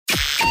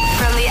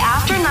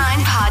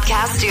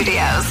Podcast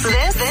Studios.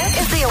 This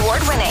is the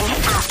award-winning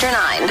After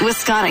 9 with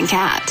Scott and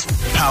Kat.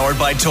 Powered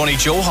by Tony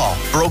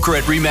Johal, broker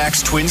at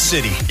RE/MAX Twin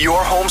City.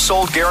 Your home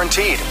sold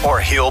guaranteed, or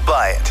he'll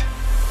buy it.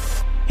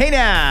 Hey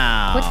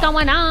now! What's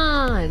going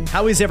on?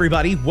 How is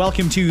everybody?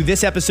 Welcome to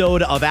this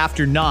episode of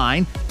After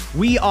 9.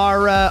 We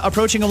are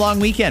approaching a long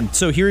weekend,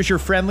 so here's your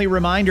friendly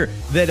reminder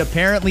that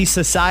apparently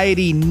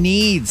society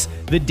needs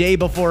the day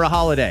before a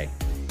holiday.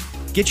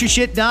 Get your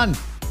shit done.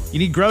 You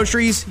need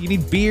groceries, you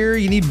need beer,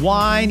 you need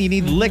wine, you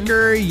need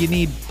liquor, you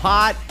need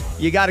pot.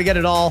 You got to get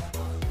it all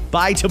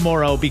by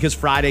tomorrow because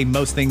Friday,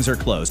 most things are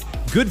closed.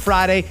 Good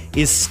Friday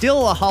is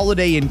still a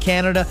holiday in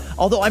Canada,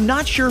 although I'm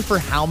not sure for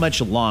how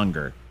much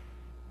longer.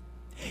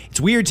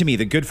 It's weird to me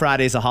that Good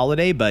Friday is a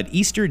holiday, but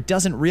Easter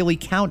doesn't really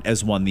count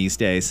as one these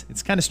days.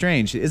 It's kind of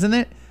strange, isn't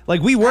it?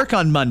 Like, we work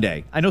on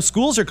Monday. I know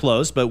schools are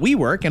closed, but we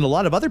work, and a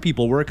lot of other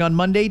people work on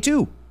Monday,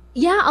 too.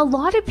 Yeah, a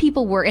lot of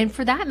people were. And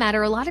for that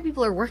matter, a lot of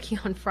people are working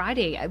on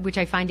Friday, which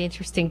I find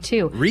interesting,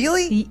 too.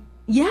 Really?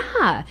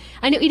 Yeah,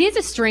 I know it is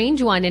a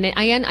strange one, and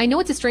I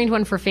know it's a strange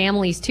one for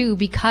families too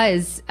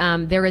because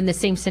they're in the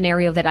same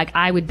scenario that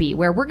I would be,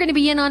 where we're going to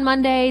be in on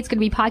Monday. It's going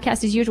to be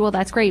podcast as usual.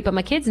 That's great, but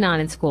my kid's not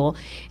in school,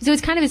 so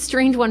it's kind of a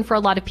strange one for a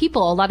lot of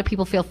people. A lot of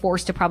people feel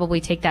forced to probably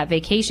take that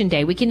vacation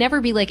day. We can never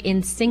be like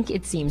in sync,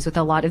 it seems, with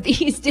a lot of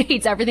these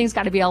dates. Everything's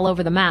got to be all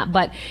over the map,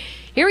 but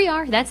here we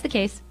are. That's the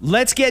case.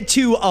 Let's get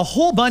to a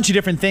whole bunch of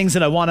different things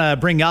that I want to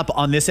bring up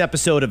on this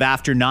episode of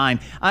After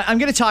 9. I'm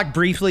going to talk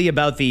briefly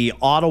about the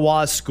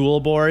Ottawa school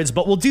boards,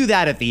 but we'll do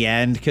that at the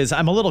end because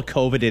I'm a little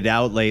COVIDed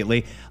out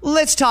lately.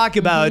 Let's talk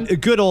about a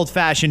good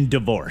old-fashioned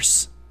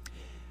divorce.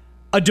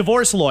 A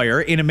divorce lawyer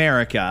in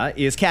America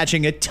is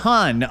catching a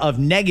ton of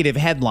negative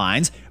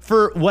headlines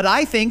for what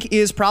I think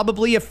is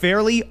probably a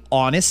fairly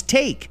honest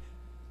take.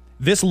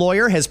 This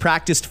lawyer has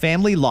practiced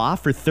family law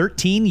for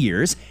 13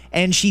 years,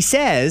 and she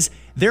says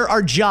there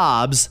are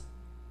jobs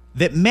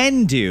that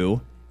men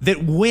do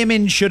that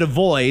women should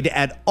avoid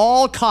at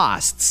all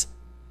costs.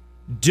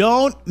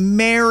 Don't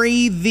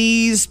marry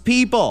these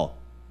people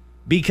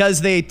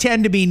because they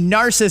tend to be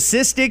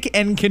narcissistic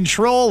and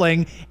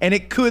controlling, and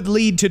it could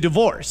lead to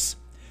divorce.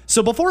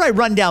 So before I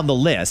run down the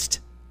list,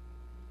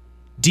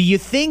 do you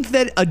think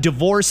that a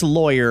divorce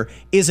lawyer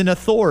is an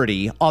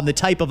authority on the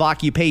type of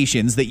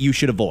occupations that you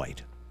should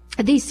avoid?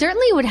 They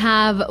certainly would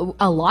have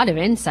a lot of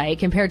insight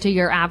compared to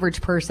your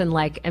average person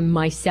like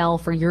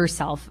myself or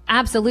yourself.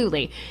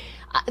 Absolutely.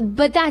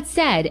 But that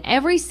said,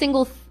 every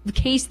single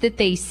case that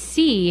they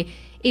see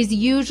is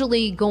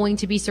usually going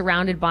to be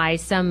surrounded by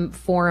some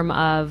form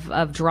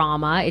of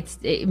drama.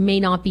 It may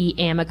not be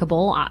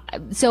amicable.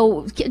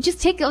 So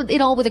just take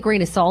it all with a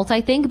grain of salt,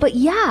 I think. But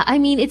yeah, I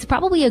mean, it's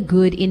probably a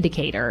good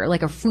indicator,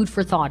 like a food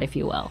for thought, if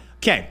you will.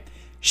 Okay.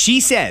 She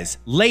says,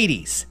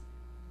 ladies,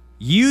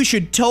 you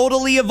should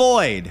totally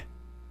avoid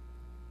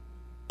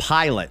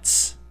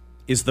pilots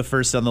is the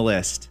first on the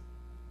list.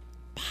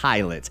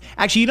 Pilots.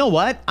 Actually, you know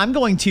what? I'm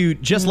going to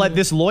just let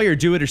this lawyer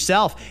do it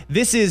herself.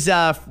 This is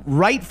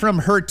right from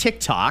her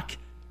TikTok,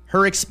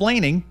 her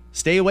explaining,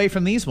 stay away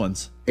from these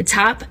ones. The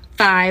top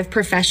 5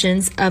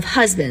 professions of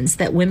husbands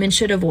that women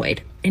should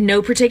avoid, in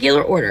no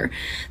particular order: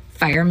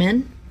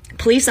 fireman,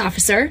 police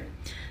officer,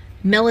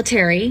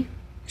 military,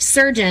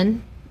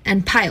 surgeon,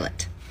 and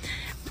pilot.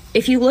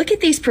 If you look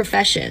at these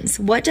professions,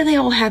 what do they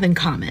all have in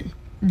common?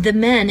 The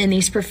men in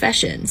these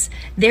professions,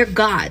 they're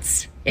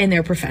gods in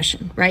their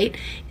profession, right?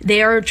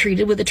 They are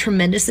treated with a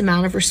tremendous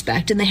amount of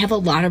respect and they have a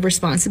lot of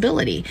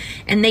responsibility.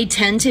 And they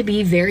tend to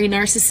be very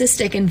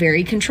narcissistic and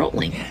very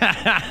controlling.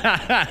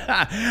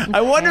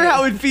 I wonder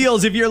how it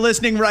feels if you're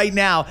listening right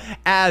now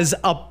as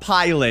a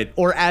pilot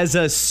or as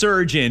a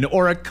surgeon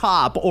or a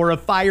cop or a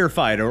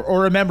firefighter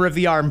or a member of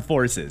the armed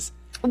forces.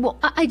 Well,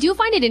 I do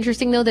find it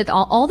interesting, though, that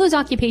all those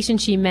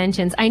occupations she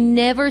mentions, I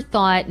never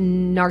thought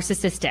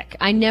narcissistic.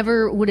 I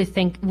never would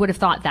have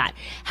thought that.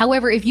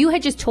 However, if you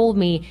had just told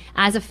me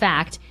as a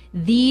fact,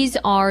 these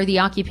are the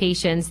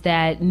occupations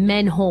that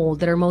men hold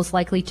that are most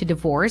likely to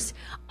divorce,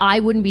 I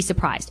wouldn't be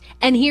surprised.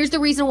 And here's the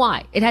reason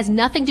why. It has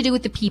nothing to do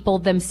with the people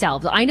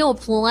themselves. I know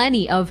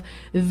plenty of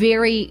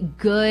very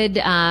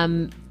good,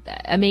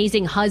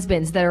 amazing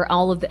husbands that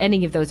are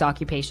any of those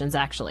occupations,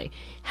 actually.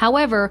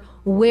 However,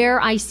 where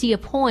I see a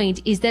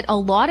point is that a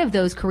lot of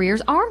those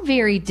careers are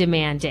very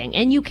demanding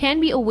and you can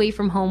be away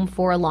from home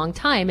for a long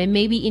time. And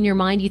maybe in your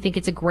mind, you think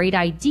it's a great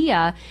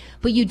idea,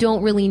 but you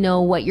don't really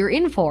know what you're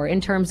in for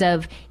in terms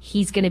of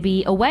he's going to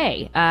be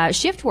away.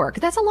 Shift work.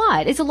 That's a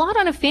lot. It's a lot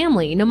on a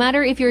family, no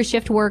matter if you're a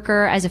shift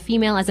worker as a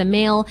female, as a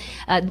male,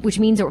 which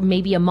means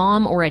maybe a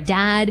mom or a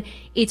dad.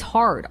 It's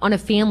hard on a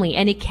family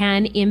and it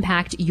can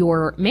impact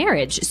your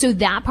marriage. So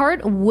that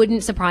part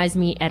wouldn't surprise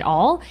me at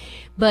all.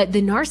 But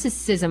the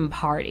narcissism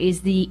part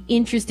is the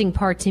interesting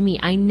part to me.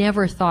 I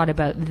never thought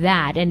about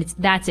that. And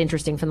that's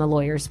interesting from the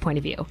lawyer's point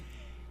of view.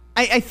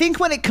 I think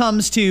when it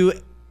comes to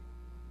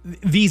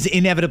these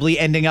inevitably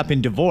ending up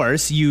in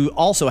divorce, you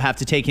also have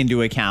to take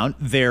into account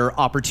their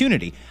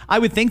opportunity. I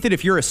would think that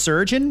if you're a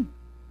surgeon,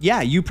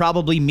 yeah, you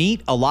probably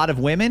meet a lot of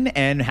women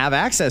and have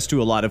access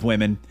to a lot of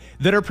women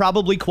that are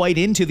probably quite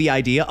into the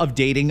idea of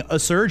dating a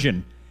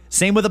surgeon.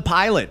 Same with a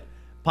pilot.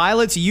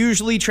 Pilots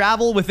usually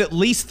travel with at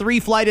least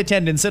 3 flight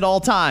attendants at all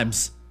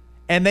times.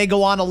 And they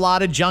go on a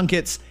lot of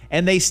junkets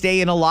and they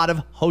stay in a lot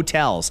of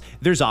hotels.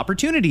 There's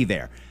opportunity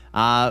there.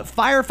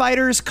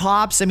 Firefighters,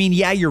 cops, I mean,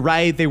 yeah, you're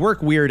right. They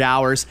work weird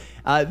hours.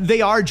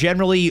 They are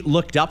generally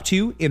looked up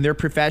to in their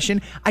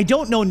profession. I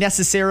don't know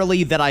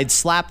necessarily that I'd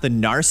slap the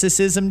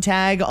narcissism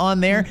tag on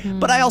there,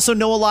 but I also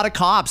know a lot of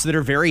cops that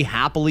are very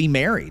happily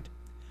married.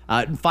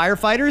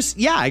 Firefighters,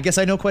 yeah, I guess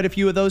I know quite a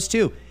few of those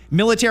too.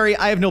 Military,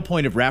 I have no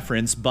point of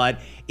reference, but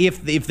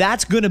if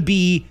that's going to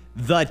be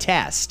the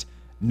test,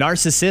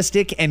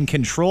 narcissistic and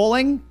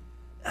controlling,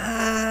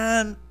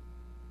 yeah,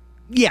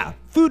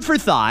 food for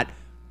thought.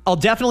 I'll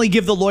definitely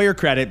give the lawyer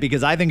credit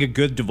because I think a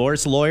good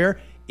divorce lawyer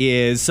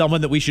is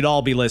someone that we should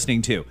all be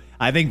listening to.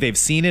 I think they've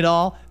seen it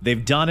all,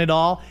 they've done it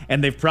all,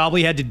 and they've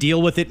probably had to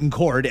deal with it in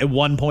court at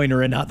one point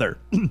or another.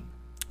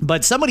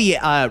 But somebody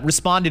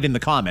responded in the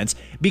comments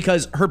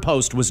because her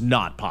post was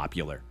not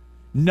popular.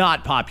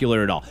 Not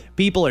popular at all.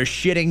 People are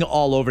shitting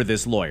all over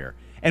this lawyer.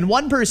 And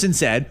one person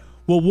said,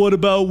 well, what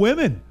about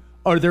women?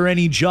 Are there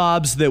any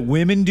jobs that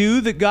women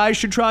do that guys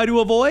should try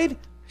to avoid?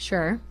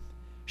 Sure.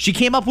 She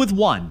came up with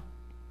one.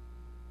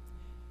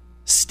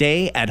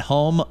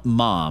 Stay-at-home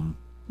mom.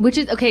 Which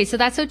is, okay, so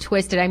that's so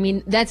twisted. I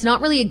mean, that's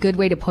not really a good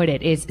way to put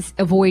it, is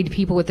avoid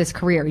people with this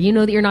career. You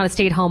know that you're not a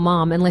stay-at-home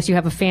mom unless you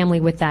have a family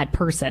with that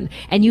person.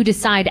 And you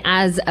decide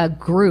as a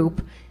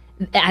group,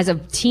 as a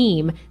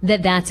team,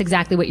 that that's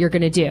exactly what you're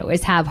going to do,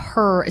 is have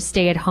her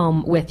stay at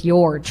home with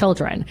your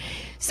children.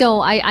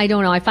 So I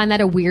don't know. I find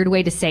that a weird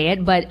way to say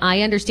it, but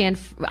I understand,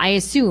 I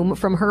assume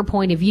from her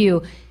point of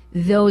view,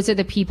 those are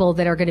the people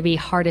that are going to be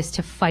hardest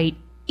to fight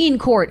in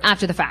court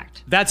after the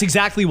fact. That's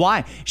exactly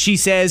why. She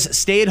says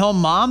stay-at-home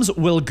moms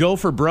will go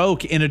for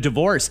broke in a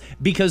divorce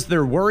because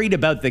they're worried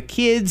about the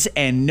kids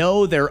and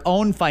know their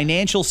own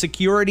financial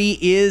security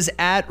is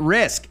at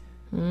risk.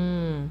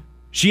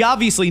 She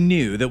obviously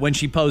knew that when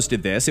she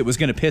posted this, it was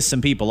going to piss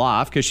some people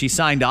off because she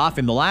signed off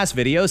in the last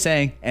video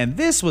saying, and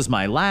this was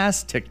my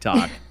last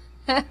TikTok.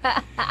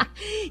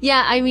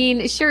 Yeah, I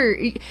mean, sure.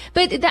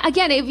 But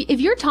again,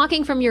 if you're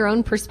talking from your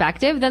own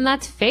perspective, then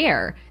that's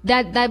fair.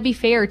 That'd be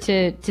fair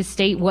to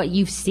state what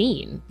you've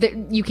seen.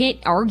 You can't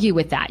argue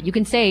with that. You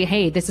can say,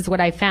 hey, this is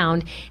what I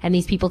found, and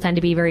these people tend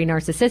to be very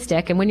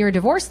narcissistic. And when you're a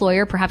divorce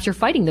lawyer, perhaps you're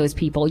fighting those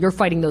people. You're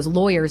fighting those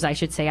lawyers, I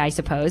should say, I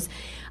suppose.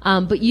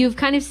 But you've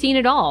kind of seen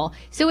it all.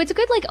 So it's a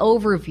good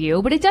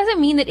overview, but it doesn't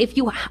mean that if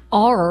you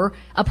are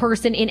a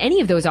person in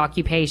any of those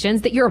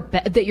occupations that you're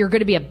going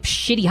to be a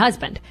shitty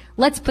husband.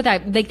 Let's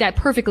make that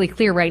perfectly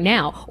clear right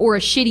now. Or a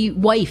shitty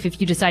wife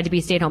if you decide to be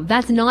a stay-at-home.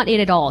 That's not it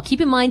at all.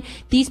 Keep in mind,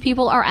 these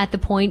people are at the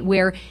point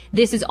where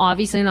this is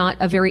obviously not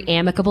a very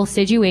amicable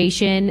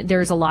situation.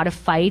 There's a lot of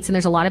fights and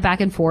there's a lot of back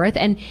and forth,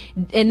 and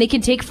they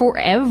can take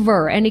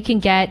forever, and it can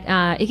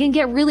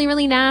get really,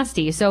 really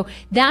nasty. So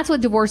that's what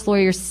divorce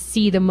lawyers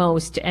see the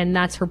most, and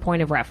that's her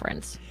point of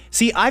reference.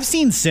 See, I've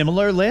seen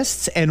similar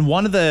lists, and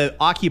one of the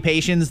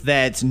occupations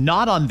that's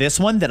not on this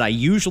one that I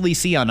usually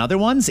see on other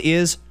ones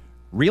is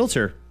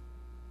realtor.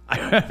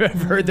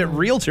 I've heard that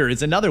realtor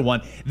is another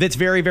one that's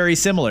very, very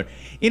similar.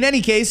 In any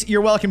case,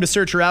 you're welcome to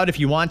search her out if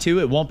you want to.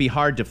 It won't be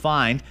hard to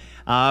find.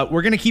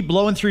 We're going to keep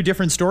blowing through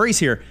different stories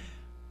here.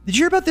 Did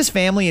you hear about this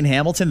family in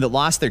Hamilton that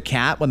lost their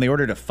cat when they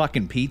ordered a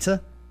fucking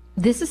pizza?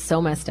 This is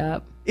so messed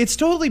up. It's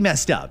totally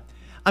messed up.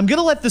 I'm going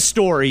to let the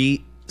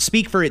story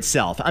speak for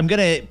itself. I'm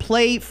going to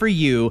play for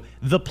you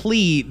the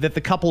plea that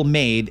the couple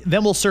made.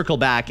 Then we'll circle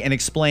back and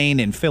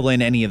explain and fill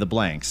in any of the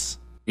blanks.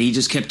 He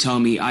just kept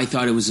telling me I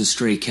thought it was a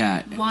stray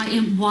cat. Why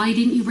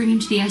didn't you bring him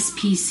to the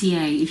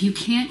SPCA? If you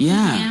can't keep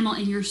an animal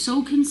and you're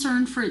so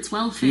concerned for its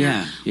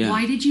welfare,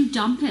 why did you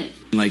dump it?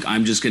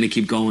 I'm just going to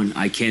keep going.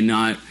 I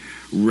cannot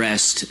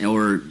rest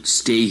or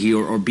stay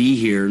here or be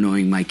here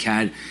knowing my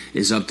cat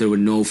is up there with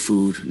no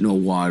food, no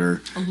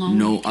water,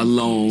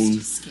 alone,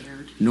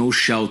 scared. No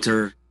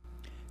shelter.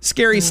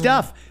 Scary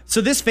stuff. So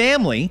this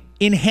family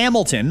in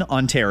Hamilton,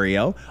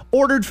 Ontario,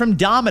 ordered from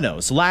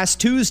Domino's last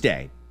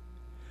Tuesday.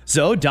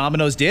 So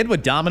Domino's did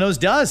what Domino's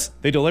does.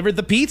 They delivered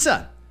the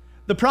pizza.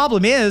 The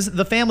problem is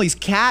the family's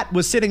cat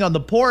was sitting on the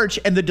porch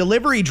and the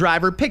delivery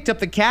driver picked up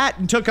the cat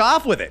and took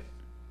off with it.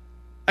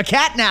 A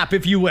cat nap,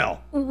 if you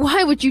will.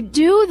 Why would you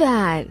do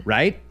that?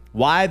 Right?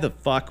 Why the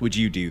fuck would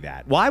you do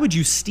that? Why would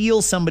you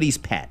steal somebody's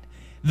pet?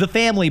 The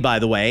family, by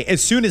the way,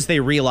 as soon as they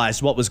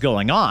realized what was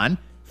going on,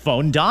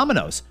 phoned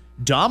Domino's.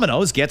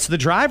 Domino's gets the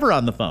driver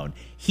on the phone.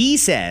 He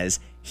says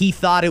he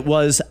thought it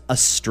was a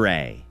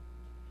stray.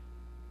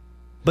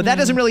 But that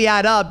doesn't really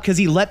add up because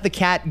he let the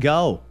cat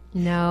go.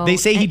 No. They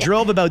say he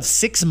drove about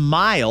 6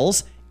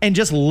 miles and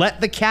just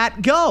let the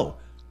cat go.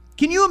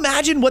 Can you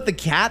imagine what the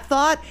cat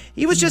thought?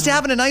 He was just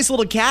having a nice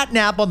little cat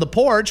nap on the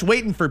porch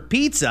waiting for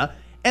pizza,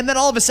 and then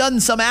all of a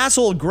sudden some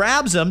asshole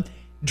grabs him,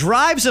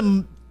 drives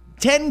him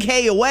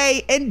 10K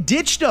away, and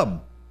ditched him.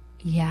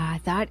 Yeah,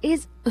 that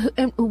is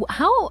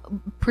how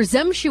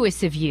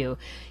presumptuous of you.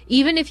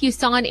 Even if you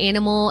saw an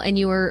animal and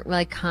you were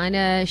like kind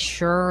of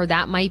sure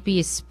that might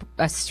be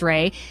a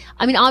stray.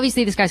 I mean,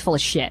 obviously this guy's full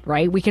of shit,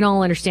 right? We can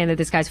all understand that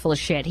this guy's full of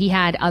shit. He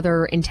had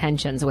other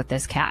intentions with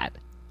this cat.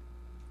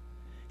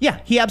 Yeah,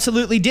 he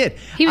absolutely did.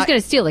 He was going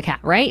to steal the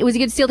cat, right? Was he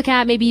going to steal the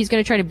cat? Maybe he's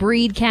going to try to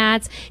breed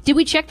cats. Did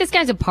we check this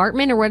guy's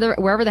apartment or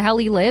wherever the hell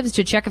he lives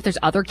to check if there's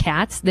other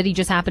cats that he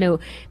just happened to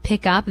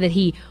pick up that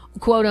he,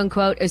 quote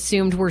unquote,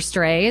 assumed were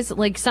strays?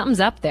 Like, something's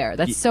up there.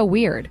 That's so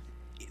weird.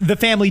 The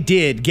family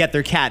did get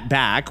their cat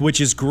back, which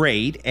is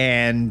great,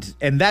 and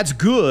that's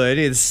good.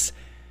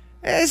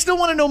 I still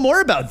want to know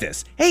more about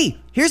this. Hey,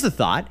 here's the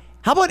thought.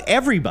 How about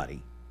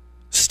everybody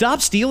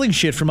stop stealing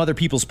shit from other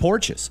people's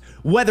porches?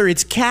 Whether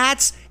it's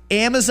cats,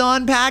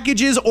 Amazon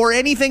packages, or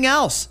anything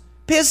else.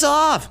 Piss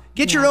off.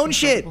 Get your own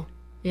shit.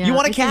 Yeah, you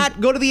want a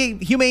cat? Go to the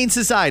Humane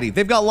Society.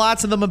 They've got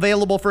lots of them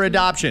available for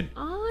adoption.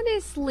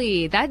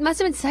 Honestly, that must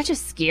have been such a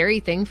scary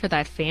thing for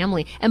that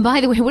family. And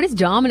by the way, how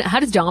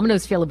does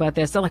Domino's feel about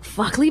this? They're like,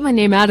 fuck, leave my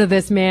name out of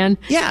this, man.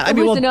 Yeah, I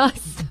mean,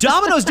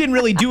 Domino's didn't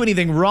really do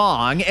anything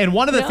wrong. And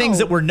one of the things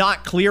that we're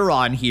not clear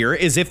on here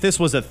is if this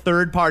was a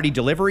third-party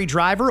delivery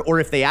driver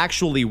or if they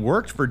actually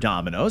worked for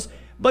Domino's.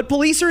 But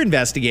police are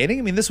investigating.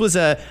 I mean, this was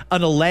an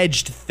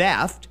alleged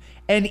theft.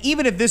 And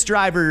even if this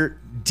driver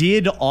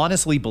did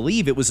honestly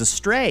believe it was a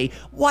stray,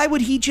 why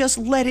would he just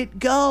let it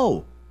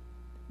go?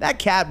 That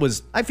cat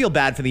I feel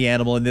bad for the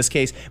animal in this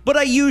case, but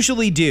I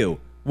usually do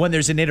when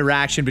there's an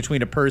interaction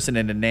between a person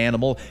and an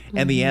animal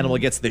and the animal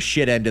gets the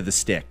shit end of the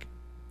stick.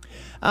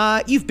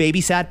 You've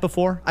babysat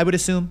before, I would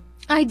assume?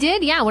 I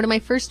did, yeah. One of my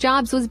first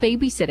jobs was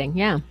babysitting,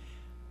 yeah.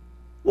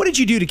 What did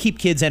you do to keep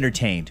kids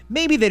entertained?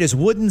 Maybe they just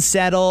wouldn't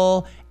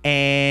settle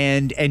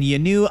and you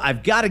knew,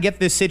 I've got to get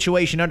this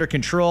situation under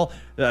control.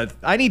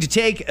 I need to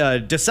take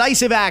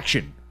decisive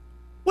action.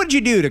 What did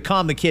you do to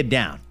calm the kid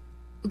down?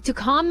 To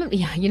calm,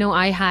 yeah,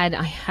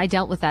 I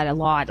dealt with that a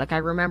lot. Like, I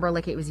remember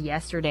like it was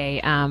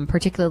yesterday,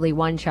 particularly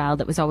one child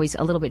that was always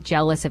a little bit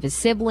jealous of his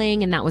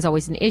sibling, and that was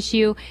always an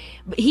issue.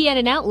 But he had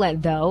an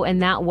outlet, though,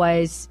 and that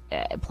was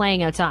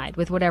playing outside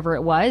with whatever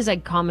it was.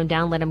 I'd calm him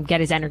down, let him get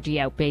his energy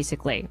out,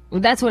 basically.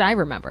 That's what I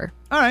remember.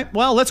 All right,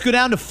 well, let's go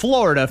down to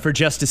Florida for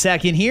just a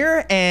second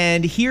here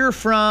and hear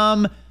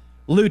from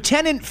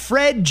Lieutenant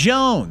Fred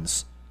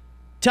Jones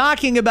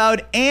talking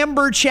about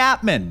Amber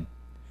Chapman,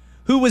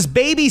 who was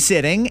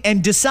babysitting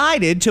and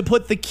decided to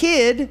put the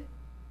kid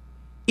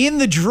in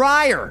the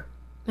dryer.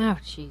 Oh,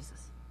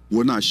 Jesus.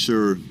 We're not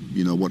sure,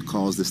 what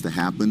caused this to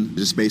happen.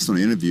 Just based on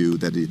the interview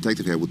that the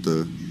detective had with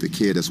the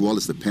kid as well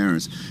as the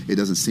parents, it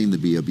doesn't seem to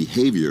be a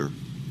behavior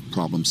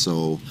problem.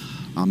 So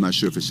I'm not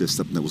sure if it's just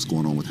something that was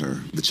going on with her.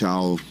 The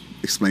child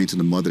explained to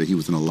the mother that he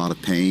was in a lot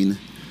of pain.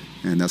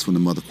 And that's when the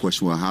mother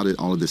questioned, well, how did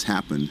all of this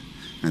happen?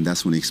 And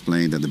that's when he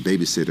explained that the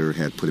babysitter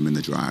had put him in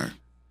the dryer.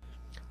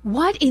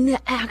 What in the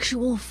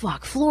actual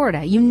fuck?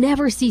 Florida, you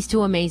never cease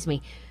to amaze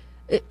me.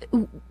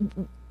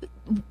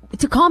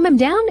 To calm him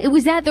down?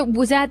 Was that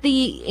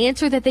the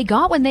answer that they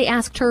got when they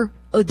asked her,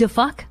 the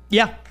fuck?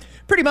 Yeah,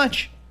 pretty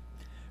much.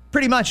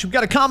 Pretty much. We've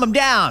got to calm him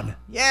down.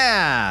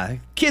 Yeah,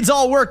 kid's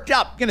all worked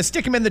up. Gonna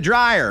stick him in the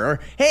dryer. Or,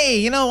 hey,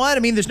 you know what? I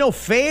mean, there's no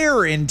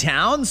fair in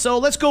town, so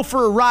let's go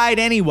for a ride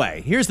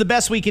anyway. Here's the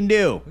best we can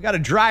do. We got a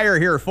dryer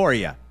here for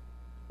you.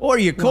 Or are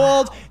you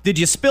cold? Wow. Did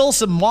you spill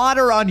some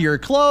water on your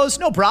clothes?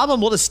 No problem.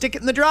 We'll just stick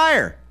it in the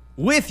dryer.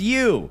 With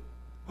you.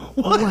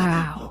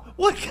 Wow.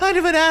 What kind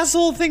of an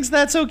asshole thinks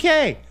that's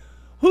okay?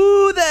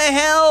 Who the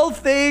hell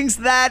thinks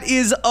that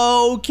is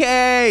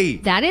okay?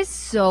 That is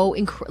so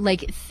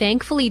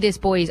thankfully this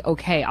boy is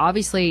okay.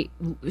 Obviously,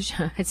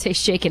 I'd say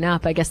shaken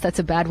up. I guess that's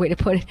a bad way to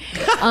put it.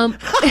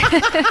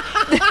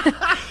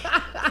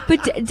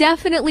 But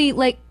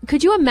definitely,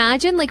 could you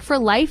imagine, for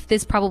life,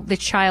 the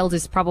child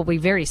is probably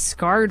very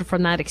scarred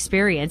from that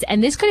experience,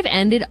 and this could have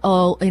ended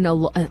in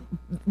a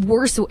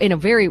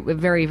very,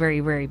 very, very,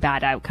 very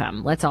bad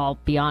outcome. Let's all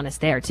be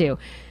honest there too.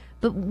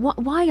 But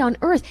why on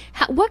earth?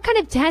 What kind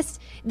of test?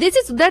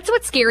 That's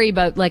what's scary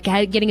about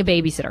getting a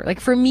babysitter.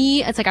 For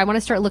me, it's I want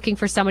to start looking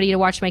for somebody to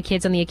watch my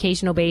kids on the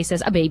occasional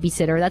basis. A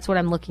babysitter. That's what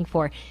I'm looking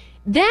for.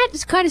 That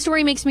kind of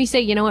story makes me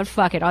say, you know what,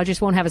 fuck it. I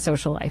just won't have a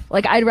social life.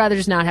 I'd rather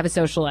just not have a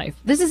social life.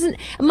 This isn't,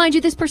 mind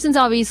you, this person's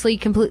obviously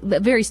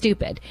very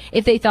stupid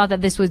if they thought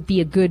that this would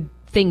be a good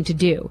thing to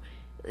do.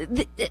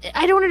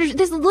 I don't understand.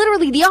 This is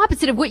literally the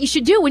opposite of what you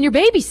should do when you're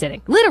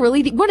babysitting.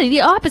 Literally one of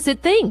the opposite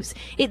things.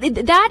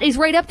 That is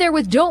right up there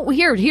with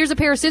here's a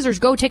pair of scissors.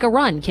 Go take a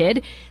run,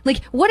 kid.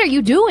 What are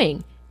you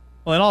doing?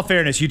 Well, in all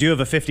fairness, you do have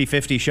a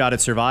 50-50 shot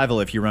at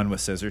survival if you run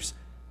with scissors.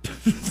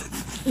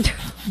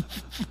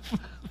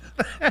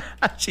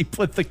 She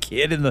put the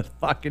kid in the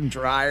fucking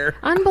dryer.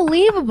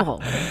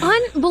 Unbelievable.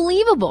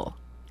 Unbelievable.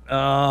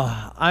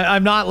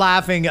 I'm not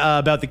laughing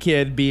about the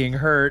kid being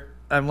hurt.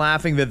 I'm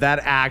laughing that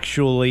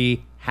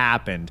actually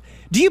happened.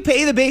 Do you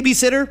pay the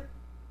babysitter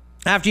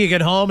after you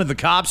get home and the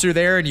cops are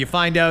there and you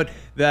find out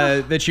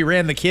that she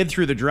ran the kid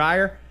through the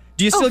dryer?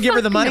 Do you still give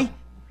her the money?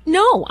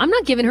 No, I'm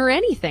not giving her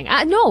anything.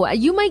 No,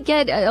 you might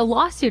get a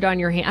lawsuit on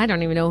your hand. I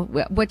don't even know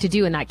what to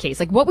do in that case.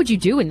 Like, what would you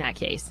do in that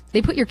case?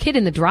 They put your kid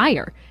in the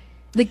dryer.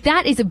 Like,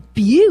 that is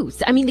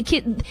abuse. I mean,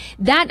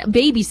 that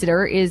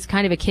babysitter is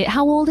kind of a kid.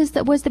 How old was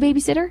the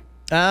babysitter?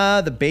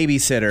 The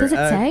babysitter. Does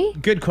it say?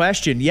 Good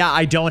question. Yeah,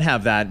 I don't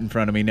have that in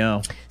front of me,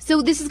 no.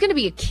 So this is going to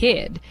be a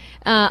kid,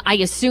 I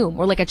assume,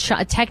 or like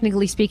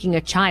technically speaking,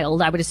 a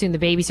child. I would assume the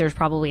babysitter is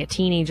probably a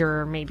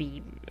teenager,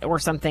 or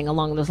something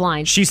along those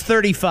lines. She's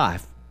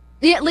 35.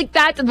 Yeah, like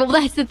that's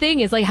the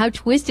thing is like, how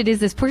twisted is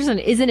this person?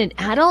 Isn't an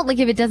adult? Like,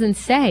 if it doesn't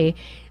say,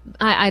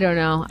 I don't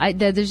know.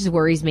 That just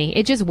worries me.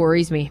 It just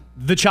worries me.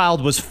 The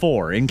child was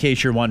 4, in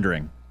case you're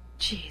wondering.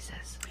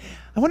 Jesus.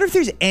 I wonder if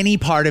there's any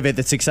part of it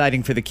that's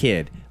exciting for the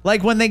kid.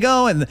 Like when they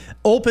go and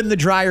open the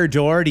dryer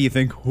door, do you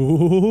think,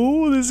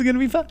 oh, this is going to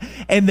be fun?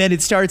 And then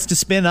it starts to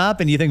spin up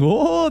and you think,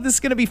 oh, this is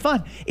going to be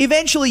fun.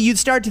 Eventually you'd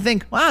start to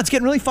think, wow, it's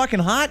getting really fucking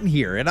hot in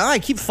here. And I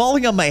keep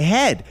falling on my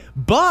head.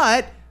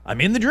 But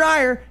I'm in the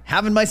dryer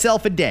having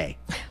myself a day.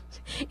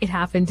 It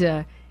happened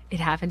to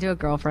a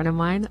girlfriend of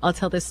mine. I'll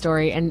tell this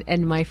story,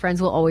 and my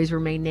friends will always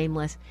remain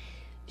nameless.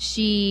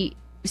 She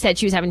said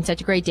she was having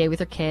such a great day with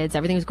her kids.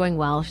 Everything was going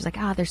well. She's like,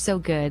 they're so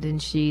good. And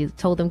she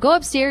told them, go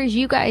upstairs.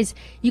 You guys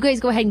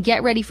go ahead and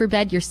get ready for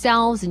bed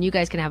yourselves, and you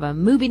guys can have a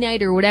movie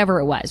night or whatever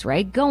it was,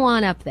 right? Go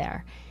on up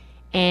there.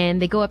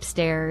 And they go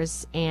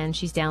upstairs, and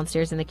she's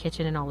downstairs in the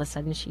kitchen, and all of a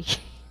sudden she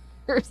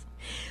hears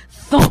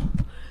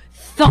thump,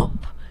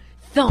 thump,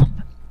 thump,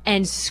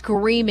 and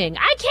screaming,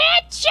 I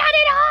can't shut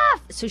it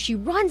off! So she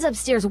runs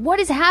upstairs. What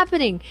is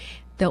happening?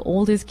 The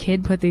oldest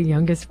kid put the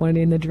youngest one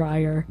in the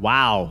dryer.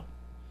 Wow.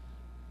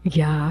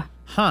 Yeah.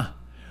 Huh.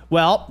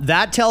 Well,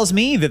 that tells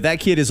me that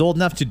kid is old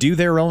enough to do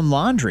their own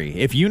laundry.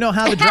 If you know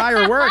how the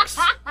dryer works.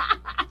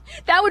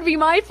 That would be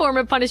my form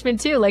of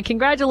punishment too. Like,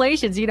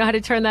 congratulations, you know how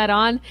to turn that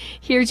on.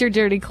 Here's your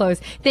dirty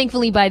clothes.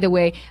 Thankfully, by the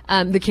way,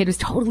 the kid was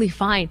totally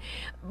fine.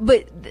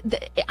 But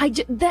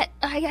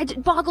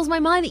it boggles my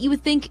mind that you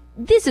would think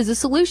this is a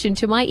solution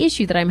to my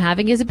issue that I'm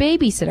having as a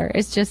babysitter.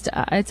 It's just,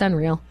 it's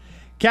unreal.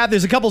 Kat,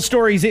 there's a couple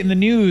stories in the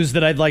news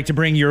that I'd like to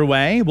bring your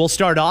way. We'll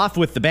start off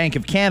with the Bank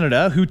of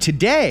Canada, who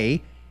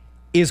today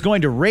is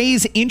going to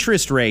raise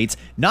interest rates,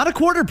 not a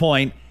quarter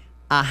point,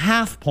 a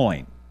half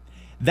point.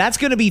 That's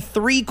going to be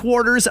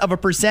 0.75 of a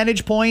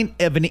percentage point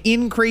of an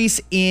increase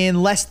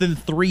in less than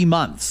 3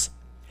 months.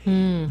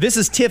 This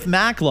is Tiff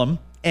Macklem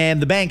and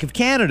the Bank of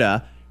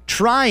Canada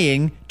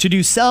trying to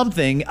do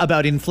something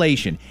about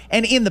inflation.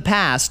 And in the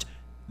past,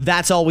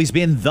 that's always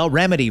been the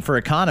remedy for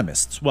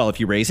economists. Well,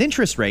 if you raise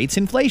interest rates,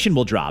 inflation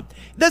will drop.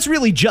 That's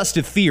really just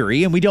a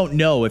theory, and we don't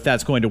know if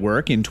that's going to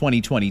work in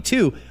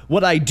 2022.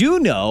 What I do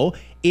know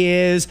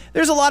is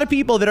there's a lot of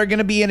people that are going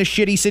to be in a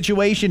shitty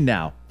situation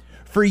now.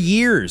 For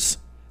years,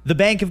 the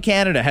Bank of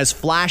Canada has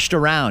flashed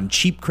around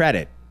cheap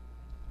credit.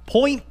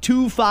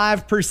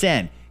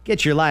 0.25%.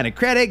 Get your line of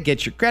credit,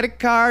 get your credit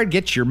card,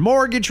 get your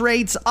mortgage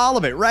rates, all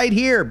of it right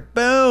here.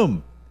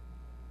 Boom.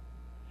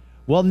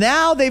 Well,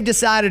 now they've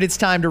decided it's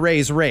time to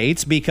raise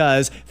rates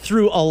because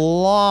through a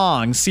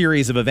long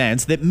series of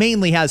events that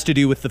mainly has to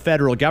do with the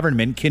federal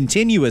government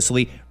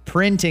continuously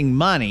printing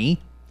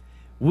money,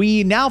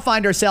 we now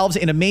find ourselves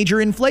in a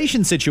major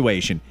inflation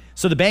situation.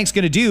 So the bank's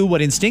going to do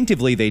what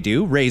instinctively they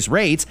do, raise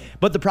rates.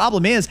 But the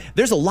problem is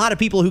there's a lot of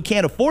people who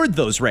can't afford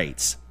those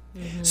rates.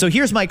 So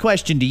here's my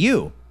question to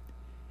you.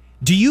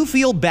 Do you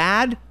feel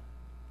bad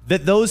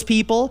that those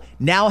people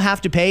now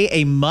have to pay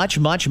a much,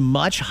 much,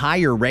 much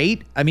higher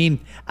rate? I mean,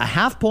 a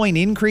half point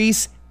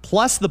increase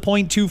plus the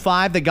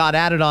 0.25 that got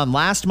added on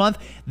last month,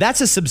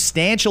 that's a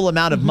substantial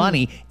amount of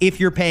money if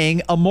you're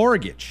paying a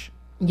mortgage.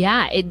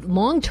 Yeah,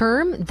 long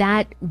term,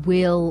 that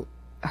will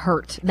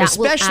hurt. That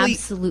Especially will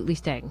absolutely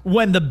sting.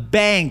 When the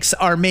banks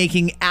are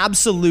making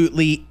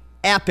absolutely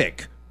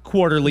epic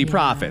quarterly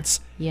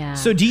profits. Yeah.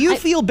 So do you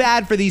feel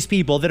bad for these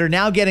people that are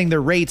now getting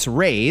their rates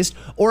raised?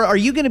 Or are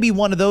you going to be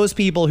one of those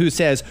people who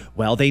says,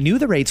 well, they knew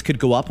the rates could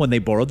go up when they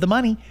borrowed the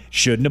money.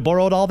 Shouldn't have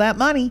borrowed all that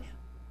money.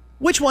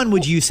 Which one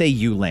would you say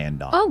you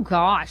land on? Oh,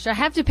 gosh. I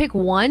have to pick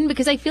one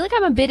because I feel like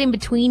I'm a bit in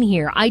between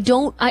here. I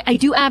do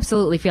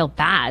absolutely feel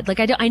bad.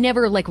 Like, I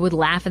never would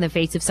laugh in the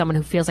face of someone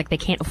who feels like they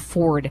can't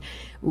afford,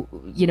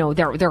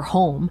 their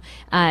home,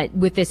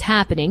 with this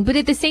happening. But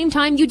at the same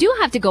time, you do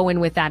have to go in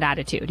with that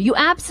attitude. You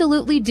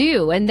absolutely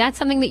do. And that's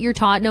something that you're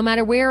taught no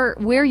matter where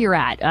you're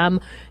at.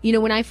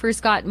 When I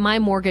first got my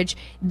mortgage,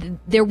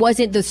 there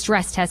wasn't the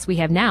stress test we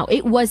have now.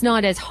 It was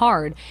not as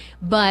hard,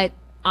 but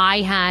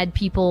I had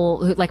people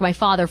who, like my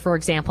father, for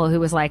example, who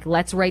was like,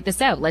 let's write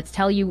this out. Let's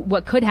tell you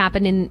what could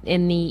happen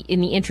in the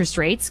interest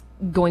rates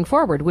going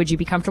forward. Would you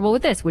be comfortable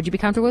with this? Would you be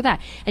comfortable with that?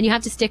 And you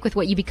have to stick with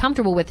what you be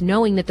comfortable with,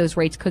 knowing that those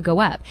rates could go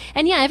up.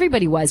 And yeah,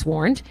 everybody was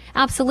warned.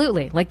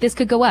 Absolutely. Like, this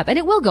could go up, and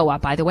it will go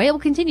up, by the way. It will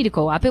continue to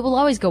go up. It will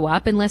always go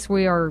up unless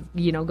we are,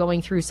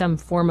 going through some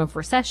form of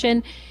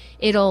recession.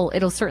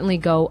 It'll certainly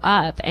go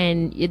up,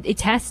 and it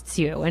tests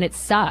you, and it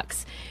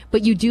sucks.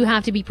 But you do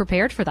have to be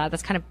prepared for that.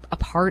 That's kind of a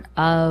part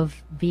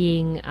of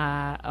being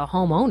a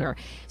homeowner.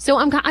 So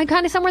I'm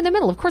kind of somewhere in the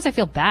middle. Of course, I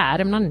feel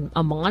bad. I'm not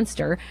a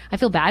monster. I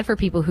feel bad for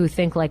people who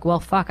think like, well, well,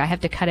 fuck, I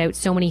have to cut out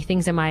so many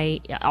things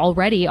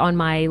already on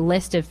my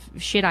list of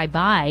shit I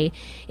buy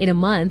in a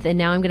month, and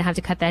now I'm going to have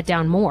to cut that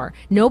down more.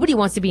 Nobody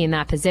wants to be in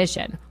that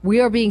position.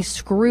 We are being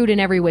screwed in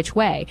every which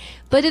way.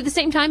 But at the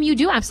same time, you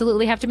do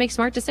absolutely have to make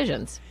smart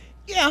decisions.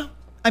 Yeah.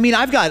 I mean,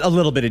 I've got a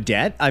little bit of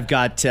debt. I've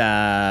got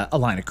a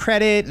line of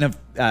credit,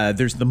 and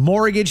there's the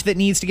mortgage that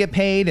needs to get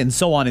paid, and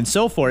so on and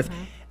so forth.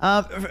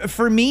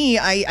 For me,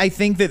 I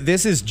think that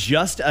this is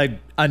just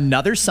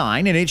another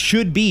sign, and it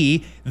should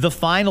be the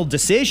final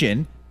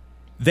decision,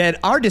 that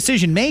our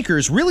decision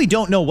makers really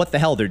don't know what the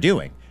hell they're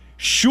doing.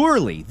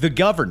 Surely the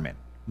government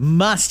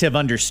must have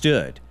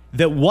understood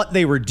that what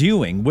they were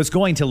doing was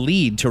going to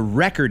lead to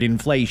record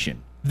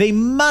inflation. They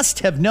must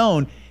have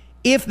known.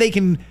 If they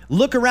can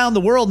look around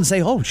the world and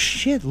say, oh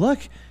shit, look,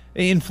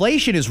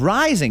 inflation is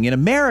rising in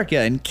America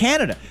and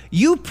Canada.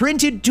 You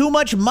printed too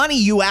much money,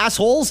 you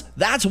assholes.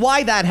 That's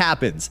why that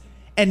happens.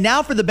 And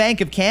now for the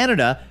Bank of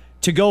Canada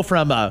to go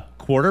from a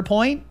quarter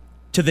point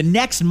to the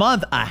next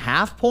month, a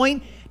half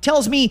point,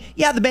 tells me,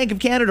 yeah, the Bank of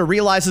Canada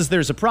realizes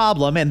there's a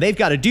problem and they've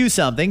got to do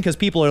something, because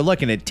people are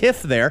looking at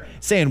TIF there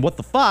saying, what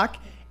the fuck?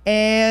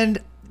 And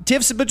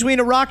TIF's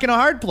between a rock and a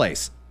hard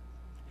place.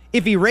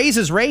 If he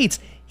raises rates,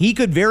 he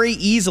could very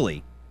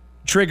easily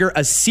trigger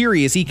a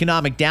serious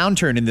economic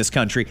downturn in this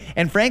country.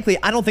 And frankly,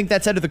 I don't think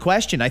that's out of the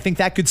question. I think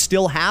that could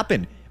still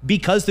happen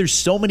because there's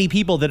so many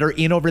people that are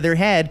in over their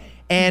head.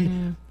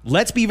 And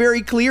let's be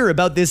very clear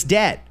about this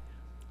debt.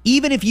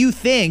 Even if you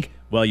think,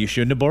 well, you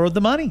shouldn't have borrowed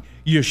the money,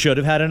 you should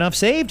have had enough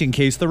saved in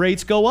case the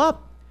rates go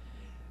up.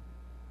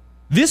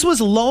 This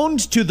was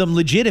loaned to them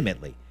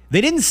legitimately.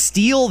 They didn't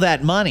steal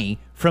that money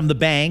from the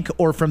bank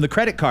or from the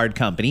credit card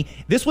company.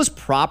 This was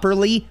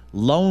properly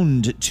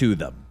loaned to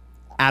them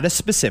at a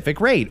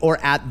specific rate, or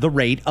at the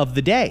rate of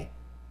the day.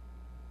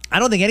 I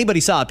don't think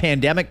anybody saw a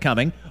pandemic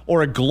coming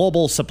or a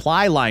global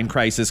supply line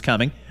crisis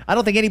coming. I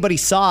don't think anybody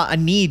saw a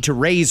need to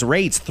raise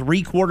rates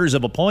 3/4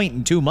 of a point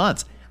in 2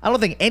 months. I don't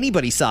think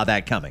anybody saw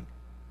that coming.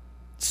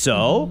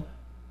 So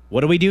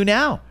what do we do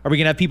now? Are we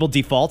going to have people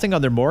defaulting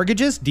on their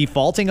mortgages,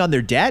 defaulting on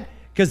their debt?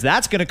 Because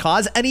that's going to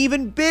cause an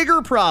even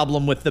bigger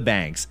problem with the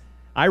banks.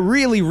 I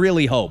really,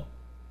 really hope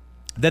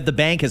that the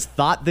bank has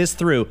thought this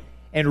through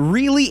and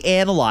really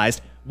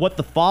analyzed what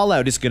the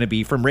fallout is going to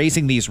be from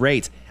raising these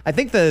rates. I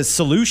think the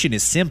solution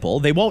is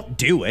simple. They won't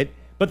do it,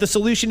 but the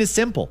solution is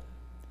simple.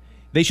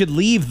 They should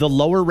leave the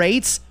lower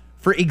rates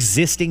for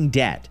existing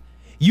debt.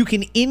 You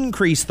can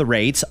increase the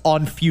rates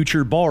on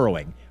future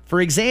borrowing.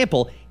 For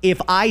example,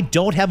 if I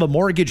don't have a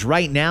mortgage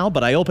right now,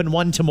 but I open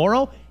one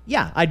tomorrow,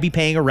 yeah, I'd be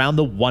paying around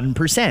the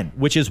 1%,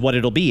 which is what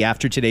it'll be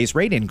after today's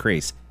rate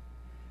increase.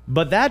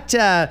 But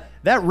that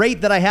rate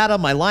that I had on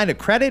my line of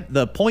credit,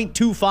 the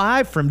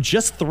 0.25 from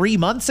just 3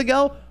 months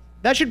ago,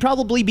 that should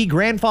probably be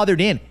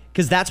grandfathered in,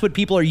 because that's what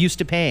people are used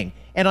to paying.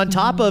 And on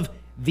top of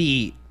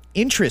the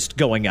interest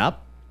going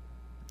up,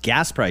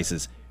 gas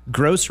prices,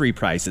 grocery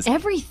prices,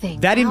 everything.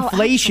 That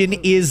inflation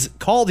is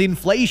called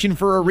inflation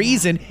for a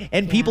reason,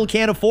 and people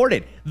can't afford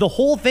it. The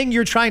whole thing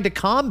you're trying to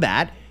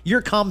combat,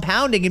 you're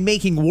compounding and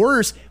making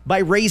worse by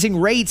raising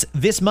rates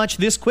this much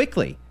this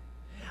quickly.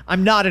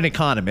 I'm not an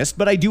economist,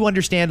 but I do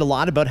understand a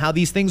lot about how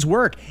these things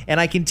work. And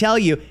I can tell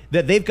you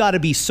that they've got to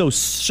be so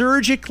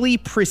surgically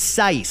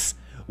precise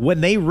when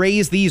they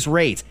raise these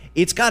rates.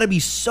 It's got to be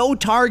so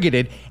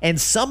targeted, and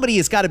somebody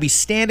has got to be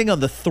standing on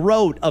the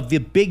throat of the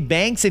big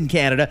banks in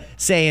Canada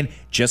saying,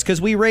 just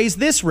because we raise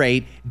this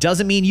rate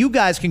doesn't mean you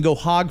guys can go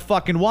hog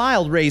fucking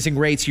wild raising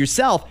rates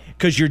yourself,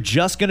 because you're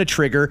just going to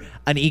trigger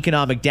an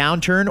economic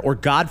downturn or,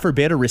 God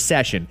forbid, a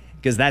recession.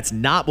 Because that's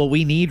not what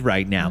we need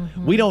right now.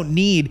 We don't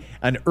need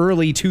an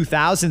early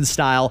 2000s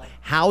style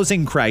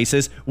housing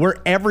crisis where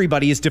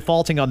everybody is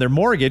defaulting on their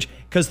mortgage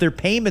because their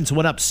payments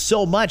went up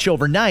so much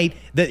overnight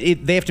that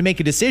they have to make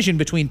a decision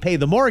between pay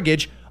the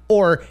mortgage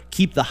or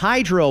keep the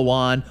hydro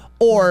on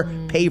or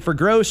pay for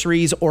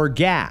groceries or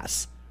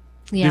gas.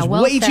 Yeah, There's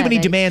well way said. too many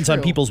demands True.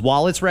 on people's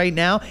wallets right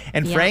now.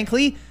 And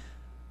frankly,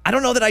 I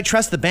don't know that I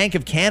trust the Bank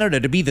of Canada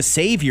to be the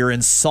savior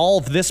and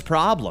solve this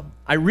problem.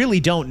 I really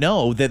don't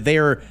know that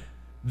they're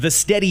the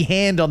steady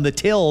hand on the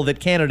till that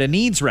Canada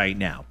needs right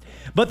now.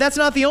 But that's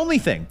not the only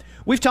thing.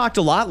 We've talked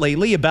a lot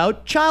lately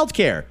about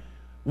childcare.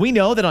 We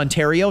know that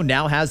Ontario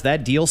now has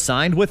that deal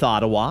signed with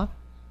Ottawa.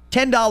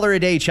 $10 a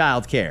day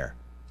childcare.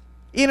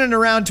 In and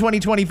around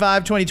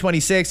 2025,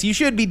 2026, you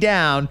should be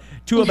down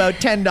to about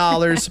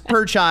 $10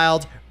 per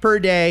child per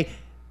day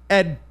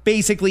at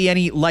basically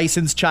any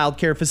licensed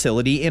childcare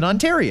facility in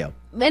Ontario.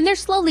 And they're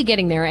slowly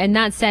getting there. And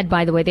that said,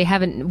 by the way,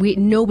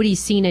 nobody's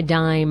seen a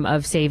dime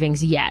of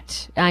savings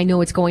yet. I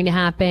know it's going to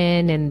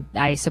happen, and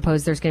I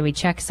suppose there's going to be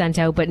checks sent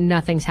out, but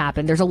nothing's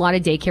happened. There's a lot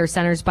of daycare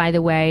centers, by the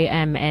way,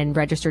 and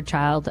registered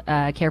child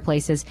care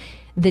places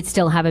that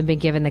still haven't been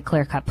given the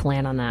clear-cut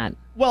plan on that.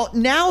 Well,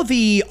 now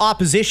the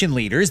opposition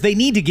leaders, they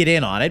need to get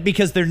in on it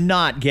because they're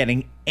not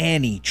getting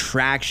any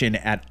traction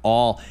at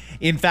all.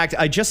 In fact,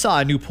 I just saw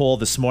a new poll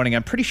this morning.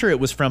 I'm pretty sure it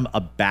was from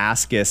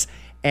Abascus.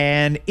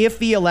 And if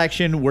the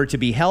election were to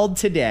be held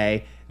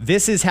today,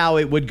 this is how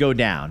it would go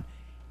down.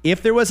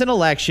 If there was an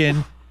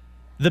election,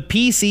 the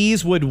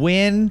PCs would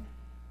win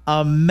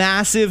A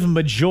massive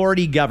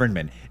majority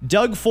government.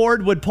 Doug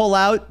Ford would pull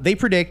out, they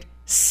predict,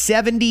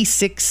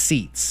 76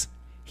 seats.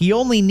 He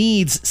only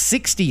needs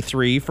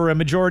 63 for a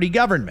majority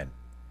government.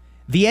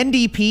 The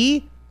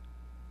NDP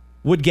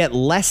would get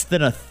less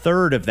than a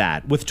third of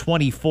that with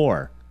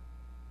 24.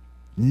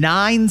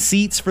 9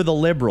 seats for the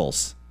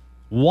Liberals.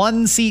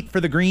 1 seat for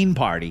the Green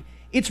Party.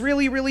 It's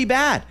really, really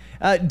bad.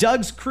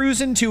 Doug's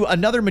cruising to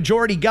another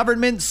majority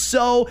government,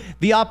 so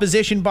the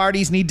opposition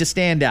parties need to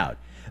stand out.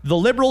 The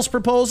Liberals'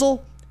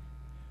 proposal,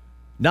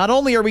 not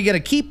only are we going to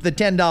keep the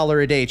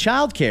 $10 a day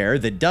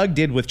childcare that Doug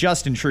did with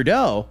Justin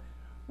Trudeau,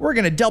 we're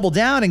going to double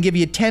down and give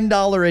you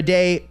 $10 a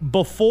day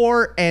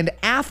before and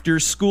after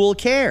school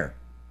care.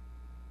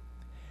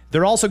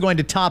 They're also going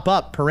to top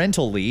up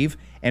parental leave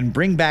and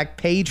bring back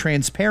pay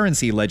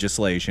transparency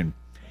legislation.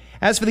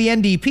 As for the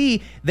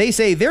NDP, they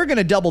say they're going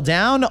to double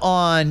down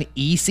on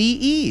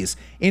ECEs.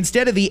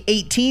 Instead of the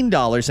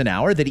 $18 an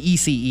hour that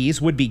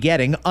ECEs would be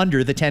getting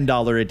under the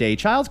 $10 a day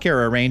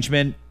childcare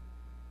arrangement,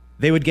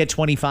 they would get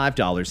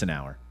 $25 an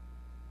hour.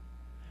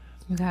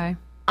 Okay.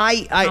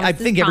 I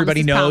think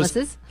everybody knows.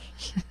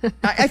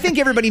 I think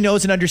everybody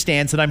knows and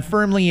understands that I'm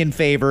firmly in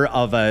favor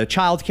of a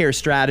childcare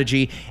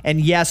strategy.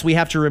 And yes, we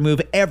have to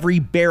remove every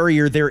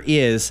barrier there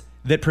is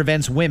that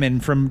prevents women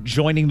from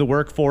joining the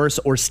workforce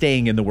or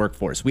staying in the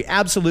workforce. We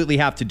absolutely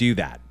have to do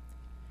that.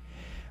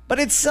 But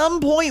at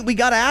some point, we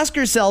got to ask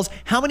ourselves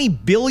how many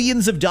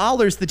billions of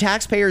dollars the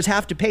taxpayers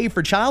have to pay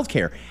for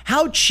childcare.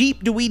 How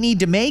cheap do we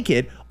need to make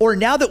it? Or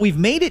now that we've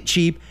made it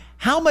cheap,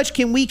 how much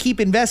can we keep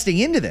investing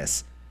into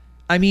this?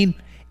 I mean,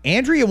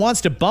 Andrea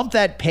wants to bump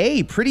that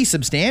pay pretty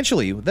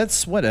substantially.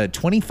 That's what, a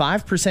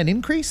 25%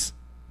 increase?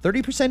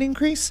 30%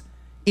 increase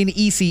in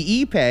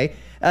ECE pay?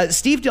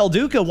 Steve Del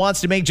Duca wants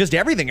to make just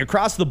everything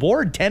across the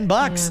board $10.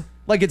 Yeah.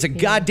 Like it's a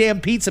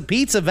goddamn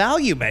pizza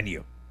value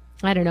menu.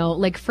 I don't know.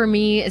 Like for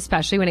me,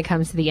 especially when it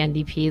comes to the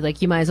NDP,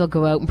 like you might as well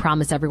go out and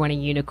promise everyone a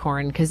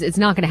unicorn because it's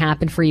not going to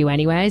happen for you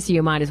anyway. So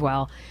you might as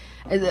well.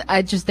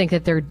 I just think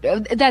that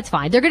that's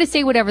fine. They're going to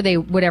say whatever they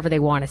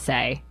want to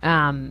say.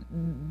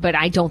 But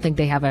I don't think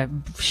they have a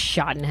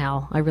shot in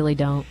hell. I really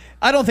don't.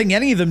 I don't think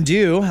any of them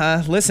do.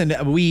 Listen,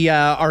 we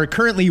are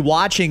currently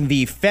watching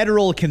the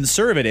federal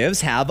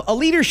Conservatives have a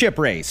leadership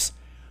race.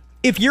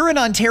 If you're an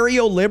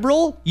Ontario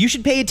Liberal, you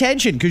should pay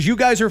attention because you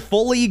guys are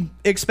fully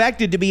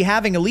expected to be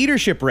having a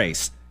leadership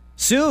race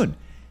soon.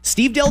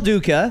 Steve Del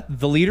Duca,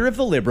 the leader of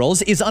the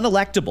Liberals, is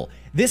unelectable.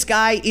 This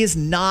guy is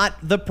not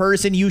the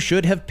person you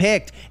should have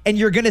picked, and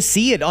you're going to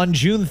see it on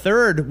June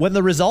 3rd when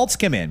the results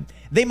come in.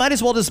 They might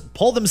as well just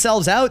pull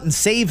themselves out and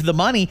save the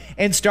money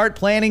and start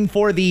planning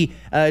for the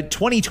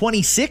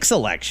 2026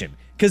 election,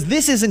 because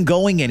this isn't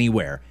going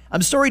anywhere.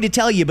 I'm sorry to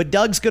tell you, but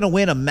Doug's going to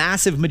win a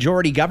massive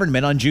majority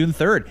government on June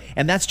 3rd,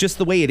 and that's just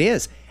the way it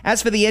is.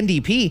 As for the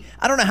NDP,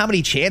 I don't know how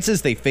many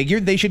chances they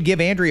figured they should give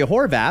Andrea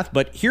Horwath,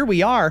 but here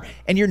we are,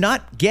 and you're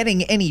not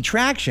getting any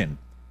traction.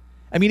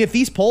 I mean, if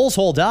these polls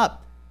hold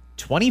up,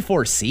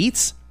 24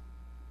 seats?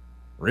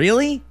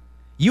 Really?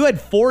 You had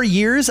 4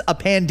 years, a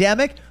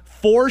pandemic,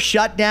 4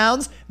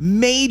 shutdowns,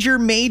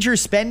 major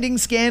spending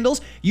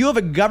scandals. You have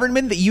a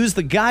government that used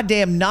the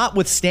goddamn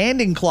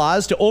notwithstanding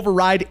clause to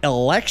override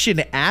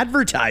election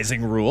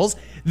advertising rules.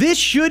 This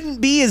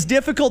shouldn't be as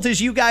difficult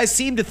as you guys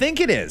seem to think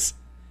it is.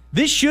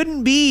 This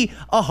shouldn't be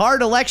a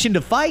hard election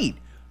to fight.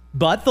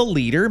 But the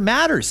leader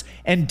matters.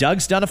 And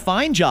Doug's done a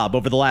fine job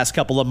over the last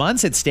couple of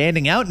months at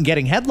standing out and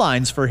getting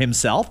headlines for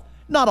himself.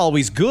 Not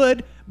always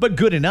good, but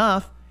good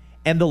enough.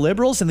 And the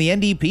Liberals and the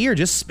NDP are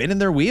just spinning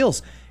their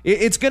wheels.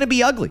 It's going to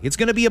be ugly. It's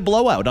going to be a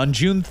blowout on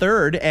June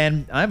 3rd.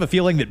 And I have a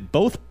feeling that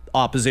both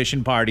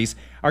opposition parties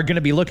are going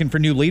to be looking for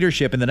new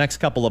leadership in the next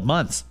couple of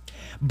months.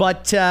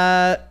 But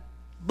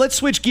let's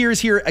switch gears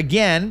here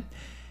again.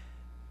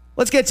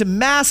 Let's get to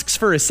masks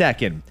for a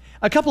second.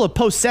 A couple of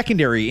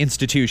post-secondary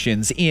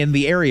institutions in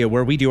the area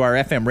where we do our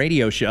FM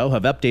radio show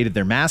have updated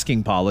their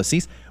masking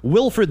policies.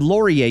 Wilfrid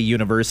Laurier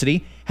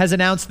University has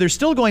announced they're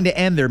still going to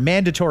end their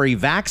mandatory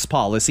vax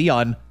policy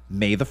on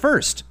May the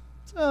 1st.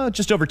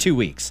 Just over 2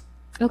 weeks.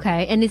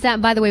 Okay. And is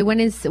that, by the way, when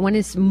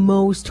is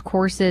most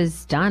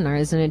courses done, or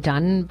isn't it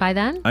done by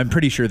then? I'm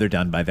pretty sure they're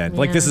done by then. Yeah.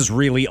 Like, this is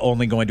really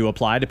only going to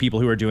apply to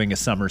people who are doing a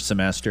summer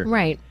semester.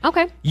 Right.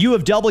 Okay. U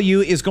of W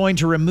is going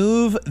to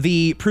remove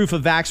the proof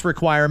of vax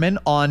requirement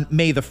on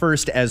May the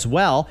 1st as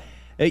well.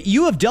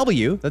 U of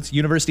W, that's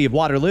University of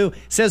Waterloo,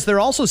 says they're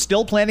also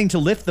still planning to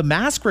lift the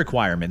mask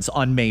requirements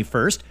on May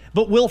 1st.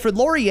 But Wilfrid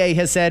Laurier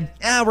has said,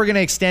 we're going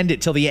to extend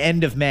it till the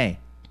end of May.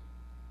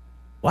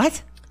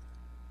 What?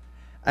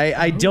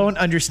 I don't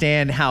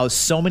understand how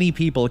so many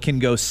people can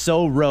go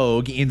so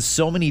rogue in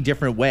so many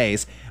different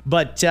ways.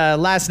 But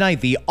last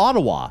night, the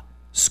Ottawa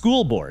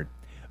School Board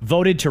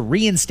voted to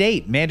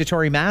reinstate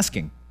mandatory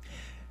masking.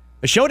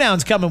 A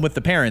showdown's coming with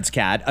the parents,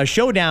 Kat. A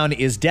showdown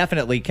is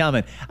definitely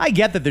coming. I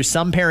get that there's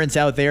some parents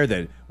out there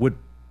that would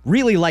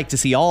really like to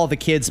see all the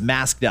kids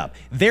masked up.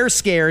 They're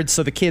scared,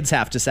 so the kids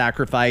have to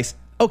sacrifice.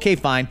 Okay,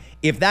 fine.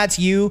 If that's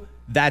you,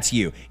 that's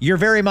you. You're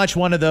very much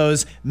one of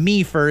those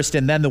me first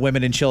and then the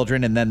women and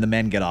children and then the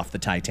men get off the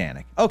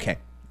Titanic. Okay,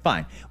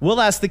 Fine.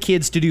 We'll ask the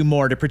kids to do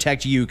more to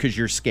protect you because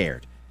you're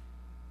scared.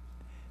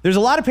 There's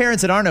a lot of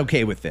parents that aren't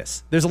okay with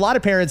this. There's a lot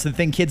of parents that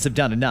think kids have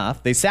done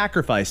enough. They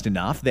sacrificed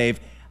enough. They've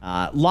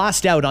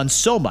lost out on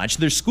so much.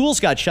 Their schools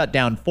got shut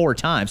down 4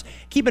 times.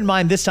 Keep in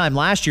mind, this time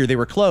last year, they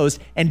were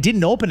closed and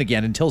didn't open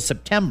again until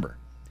September.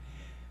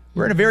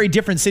 We're in a very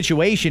different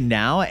situation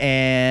now,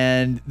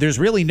 and there's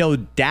really no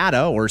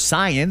data or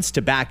science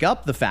to back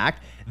up the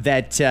fact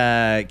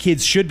that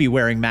kids should be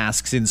wearing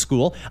masks in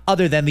school,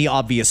 other than the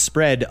obvious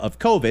spread of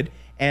COVID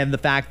and the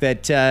fact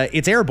that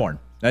it's airborne.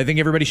 I think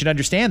everybody should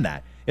understand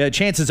that.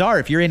 Chances are,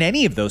 if you're in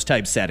any of those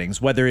type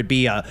settings, whether it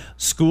be a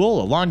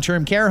school, a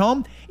long-term care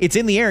home, it's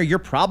in the air, you're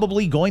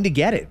probably going to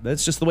get it.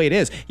 That's just the way it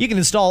is. You can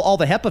install all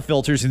the HEPA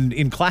filters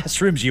in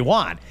classrooms you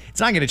want. It's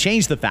not going to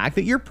change the fact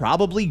that you're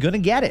probably going to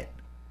get it.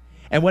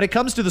 And when it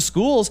comes to the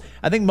schools,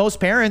 I think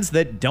most parents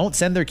that don't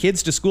send their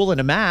kids to school in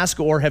a mask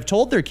or have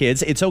told their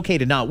kids it's okay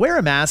to not wear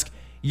a mask,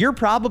 you're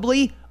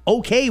probably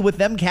okay with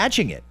them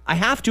catching it. I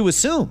have to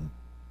assume.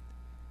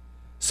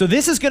 So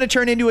this is going to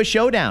turn into a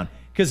showdown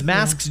because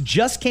masks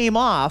just came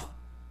off,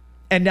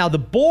 and now the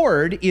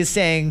board is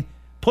saying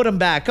put them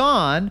back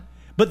on,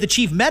 but the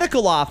chief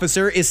medical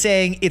officer is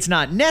saying it's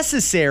not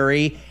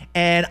necessary,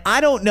 and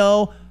I don't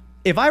know.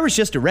 If I was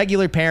just a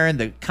regular parent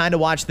that kind of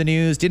watched the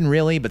news, didn't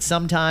really, but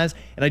sometimes,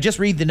 and I just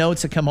read the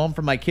notes that come home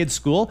from my kid's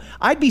school,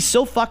 I'd be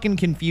so fucking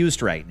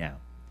confused right now.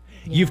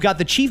 Yeah. You've got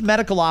the chief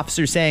medical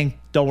officer saying,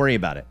 don't worry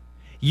about it.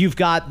 You've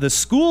got the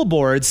school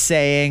board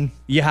saying,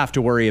 you have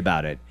to worry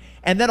about it.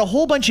 And then a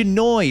whole bunch of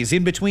noise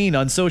in between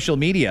on social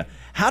media.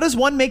 How does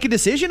one make a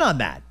decision on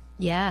that?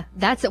 Yeah,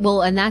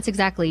 and that's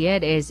exactly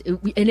it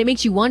and it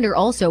makes you wonder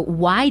also,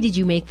 why did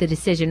you make the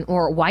decision,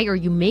 or why are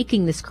you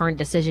making this current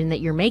decision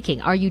that you're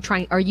making? Are you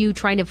trying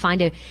to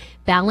find a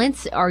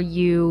balance? Are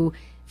you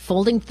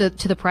folding to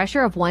the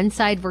pressure of one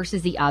side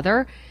versus the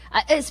other?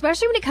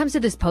 Especially when it comes to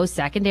this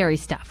post-secondary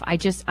stuff.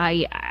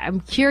 I'm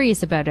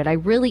curious about it. I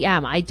really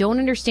am. I don't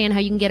understand how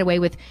you can get away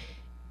with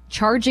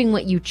charging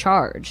what you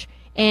charge.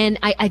 And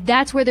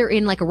that's where they're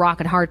in like a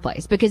rock and hard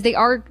place, because they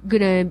are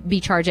going to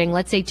be charging,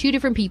 let's say 2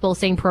 different people,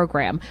 same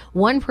program.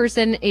 One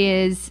person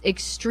is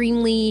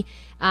extremely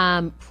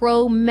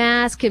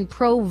pro-mask and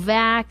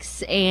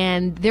pro-vax,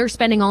 and they're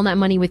spending all that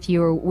money with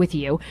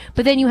you.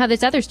 But then you have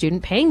this other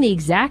student paying the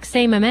exact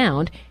same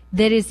amount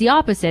that is the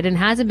opposite and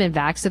hasn't been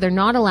vaxxed, so they're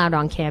not allowed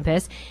on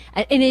campus.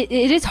 And it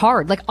is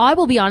hard. Like, I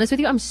will be honest with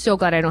you, I'm so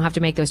glad I don't have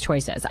to make those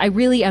choices. I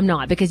really am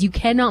not, because you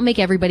cannot make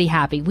everybody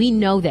happy. We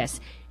know this.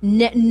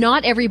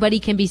 Not everybody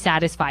can be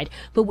satisfied.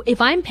 But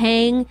if I'm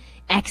paying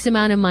X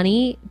amount of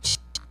money to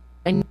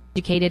be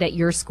educated at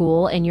your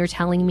school, and you're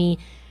telling me,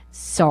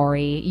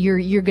 sorry,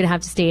 you're going to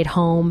have to stay at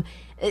home,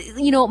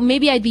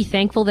 maybe I'd be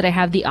thankful that I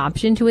have the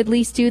option to at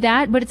least do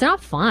that, but it's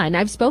not fun.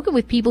 I've spoken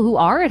with people who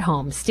are at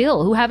home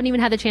still, who haven't even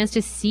had the chance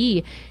to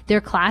see their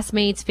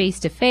classmates face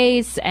to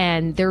face,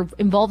 and they're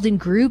involved in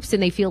groups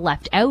and they feel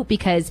left out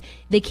because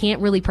they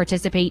can't really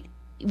participate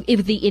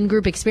if the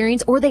in-group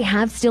experience, or they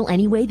have still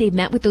anyway. They've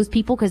met with those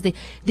people because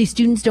the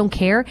students don't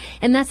care.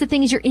 And that's the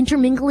thing, is you're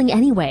intermingling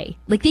anyway.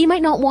 Like, they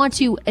might not want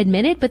to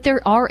admit it, but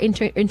there are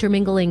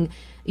intermingling,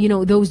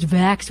 those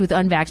vaxxed with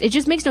unvaxxed. It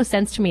just makes no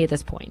sense to me at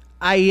this point.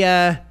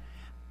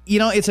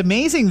 It's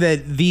amazing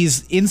that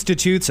these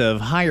institutes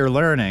of higher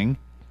learning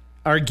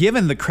are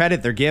given the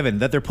credit they're given,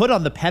 that they're put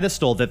on the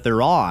pedestal that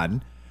they're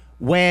on,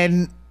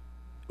 when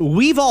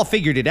we've all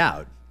figured it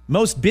out.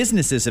 Most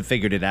businesses have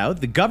figured it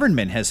out. The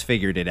government has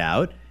figured it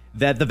out,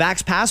 that the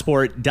Vax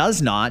Passport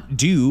does not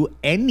do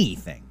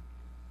anything.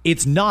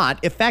 It's not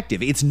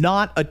effective. It's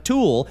not a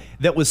tool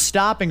that was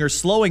stopping or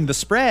slowing the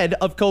spread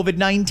of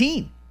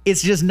COVID-19.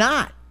 It's just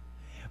not.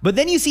 But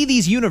then you see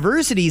these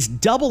universities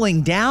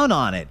doubling down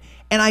on it,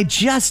 and I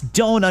just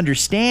don't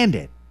understand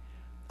it.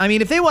 I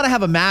mean, if they want to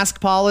have a mask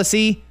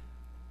policy,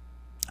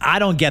 I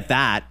don't get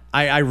that.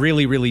 I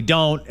really, really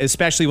don't,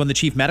 especially when the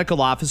chief medical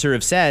officer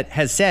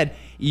has said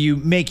you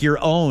make your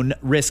own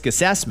risk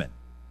assessment.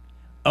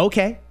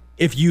 Okay.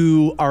 If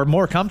you are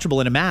more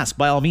comfortable in a mask,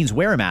 by all means,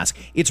 wear a mask.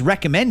 It's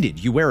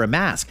recommended you wear a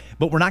mask,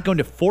 but we're not going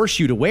to force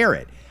you to wear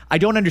it. I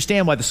don't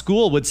understand why the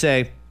school would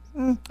say,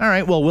 all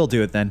right, well, we'll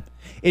do it then.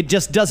 It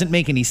just doesn't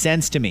make any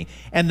sense to me.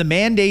 And the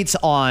mandates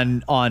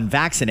on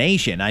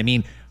vaccination, I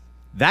mean,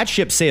 that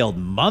ship sailed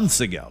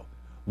months ago.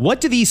 What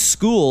do these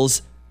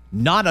schools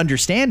not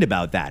understand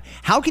about that?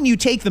 How can you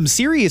take them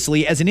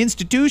seriously as an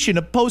institution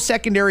of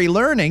post-secondary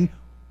learning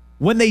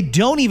when they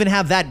don't even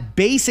have that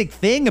basic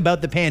thing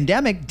about the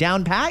pandemic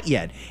down pat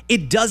yet?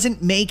 It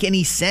doesn't make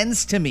any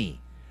sense to me.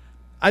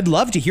 I'd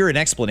love to hear an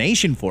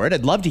explanation for it.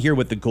 I'd love to hear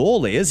what the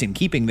goal is in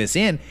keeping this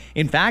in.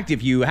 In fact,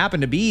 if you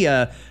happen to be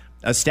a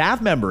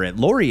staff member at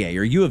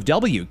Laurier or U of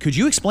W, could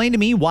you explain to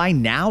me why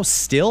now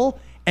still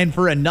and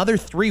for another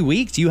 3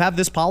 weeks you have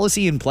this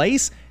policy in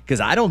place?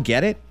 Because I don't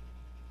get it.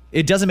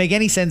 It doesn't make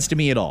any sense to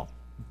me at all.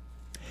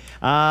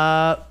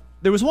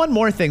 There was one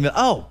more thing that,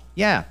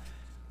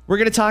 we're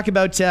going to talk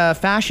about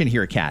fashion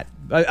here, Kat.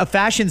 A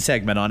fashion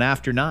segment on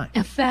After 9.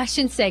 A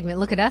fashion segment.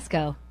 Look at us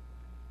go.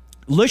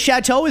 Le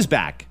Chateau is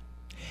back.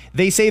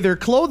 They say their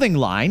clothing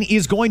line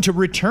is going to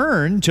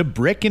return to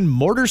brick and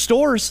mortar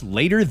stores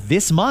later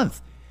this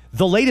month.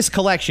 The latest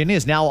collection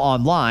is now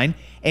online,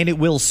 and it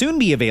will soon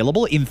be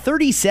available in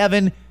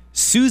 37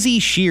 Suzy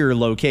Shear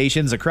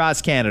locations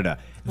across Canada.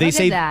 They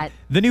say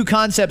the new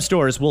concept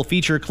stores will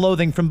feature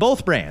clothing from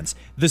both brands.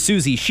 The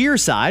Suzy Shear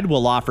side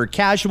will offer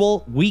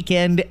casual,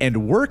 weekend,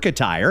 and work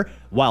attire,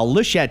 while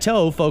Le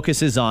Chateau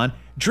focuses on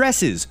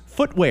dresses,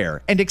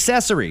 footwear, and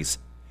accessories.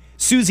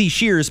 Suzy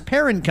Shear's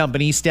parent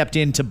company stepped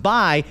in to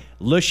buy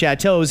Le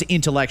Chateau's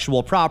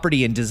intellectual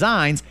property and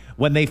designs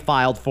when they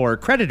filed for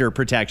creditor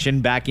protection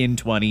back in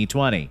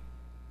 2020.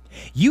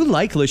 You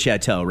like Le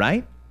Chateau,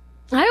 right?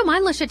 I don't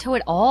mind Le Chateau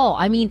at all.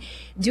 I mean,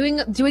 doing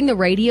the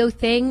radio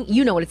thing,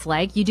 you know what it's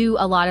like. You do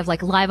a lot of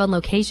like live on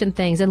location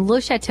things, and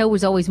Le Chateau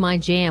was always my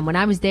jam. When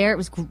I was there, it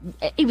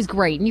was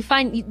great, and you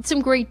find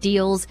some great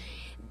deals.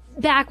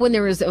 Back when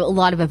there was a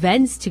lot of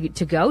events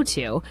to go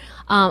to,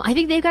 I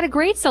think they've got a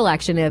great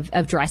selection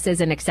of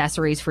dresses and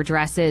accessories for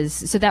dresses.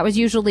 So that was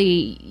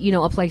usually,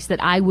 a place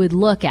that I would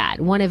look at,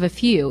 one of a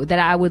few that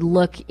I would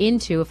look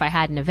into if I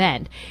had an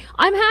event.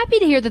 I'm happy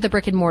to hear that the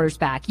brick and mortar's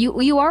back.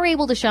 You are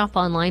able to shop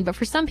online, but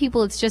for some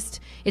people it's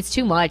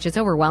too much. It's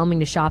overwhelming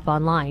to shop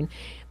online.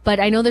 But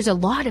I know there's a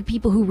lot of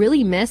people who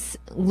really miss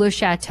Le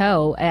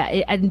Chateau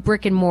in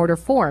brick and mortar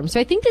form. So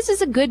I think this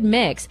is a good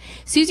mix.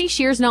 Suzy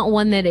Shear's not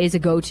one that is a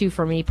go-to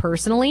for me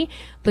personally,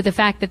 but the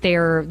fact that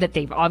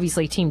they've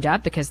obviously teamed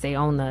up because they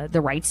own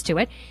the rights to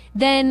it,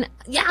 then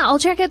yeah, I'll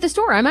check out the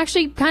store. I'm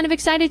actually kind of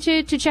excited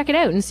to check it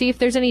out and see if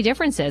there's any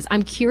differences.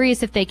 I'm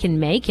curious if they can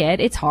make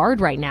it. It's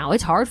hard right now.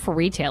 It's hard for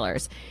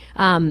retailers.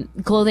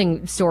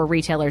 Clothing store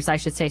retailers, I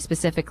should say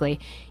specifically.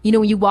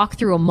 When you walk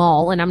through a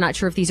mall, and I'm not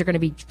sure if these are going to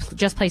be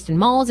just placed in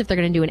malls, if they're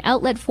going to do an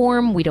outlet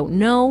form, we don't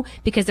know,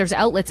 because there's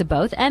outlets of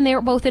both, and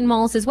they're both in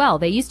malls as well.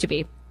 They used to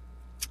be.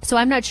 So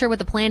I'm not sure what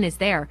the plan is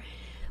there.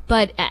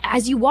 But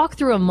as you walk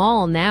through a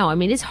mall now, I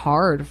mean, it's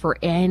hard for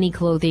any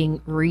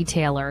clothing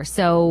retailer.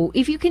 So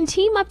if you can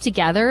team up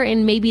together,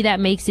 and maybe that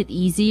makes it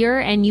easier,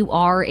 and you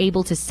are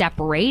able to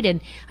separate. And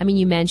I mean,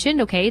 you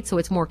mentioned, okay, so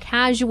it's more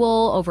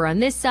casual over on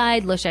this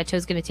side. Le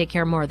Chateau's going to take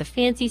care of more of the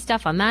fancy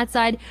stuff on that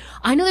side.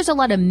 I know there's a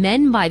lot of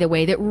men, by the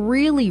way, that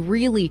really,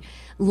 really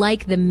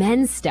like the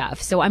men's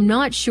stuff. So I'm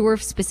not sure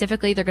if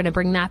specifically they're going to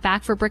bring that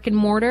back for brick and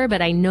mortar,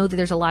 but I know that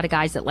there's a lot of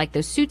guys that like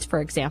those suits,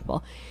 for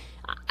example.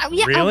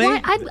 Yeah,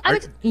 really?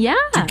 Yeah.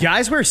 Do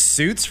guys wear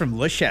suits from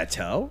Le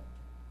Chateau?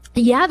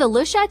 Yeah, the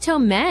Le Chateau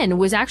men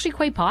was actually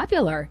quite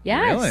popular.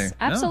 Yes, really?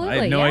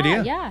 Absolutely. No, I had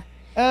no idea.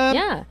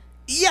 Yeah.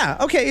 Yeah,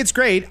 okay, it's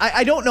great.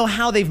 I don't know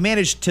how they've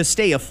managed to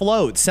stay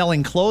afloat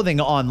selling clothing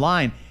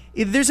online.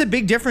 There's a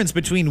big difference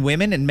between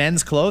women and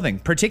men's clothing,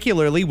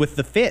 particularly with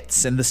the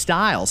fits and the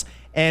styles.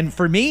 And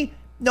for me,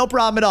 no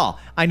problem at all.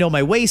 I know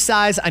my waist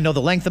size. I know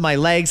the length of my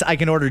legs. I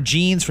can order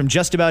jeans from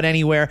just about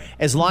anywhere.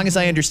 As long as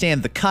I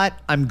understand the cut,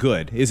 I'm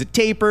good. Is it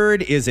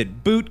tapered? Is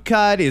it boot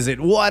cut? Is it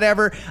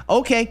whatever?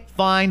 Okay,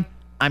 fine.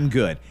 I'm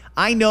good.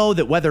 I know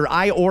that whether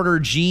I order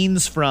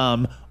jeans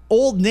from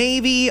Old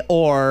Navy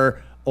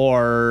or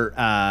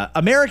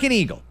American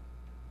Eagle,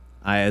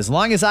 as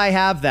long as I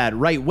have that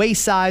right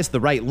waist size, the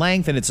right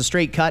length, and it's a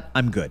straight cut,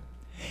 I'm good.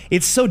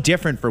 It's so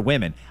different for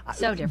women.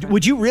 So different.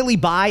 Would you really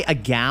buy a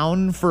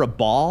gown for a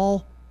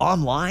ball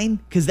online?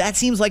 Because that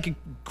seems like a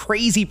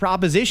crazy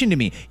proposition to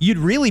me. You'd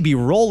really be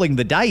rolling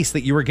the dice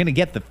that you were going to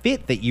get the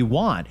fit that you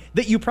want,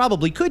 that you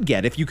probably could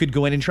get if you could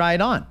go in and try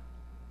it on.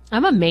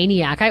 I'm a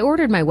maniac. I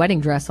ordered my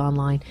wedding dress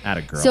online.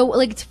 Atta girl.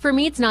 So, for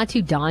me, it's not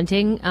too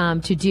daunting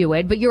to do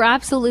it. But you're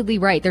absolutely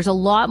right. There's a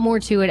lot more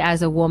to it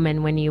as a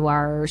woman when you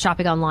are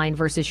shopping online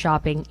versus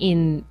shopping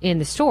in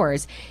the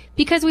stores,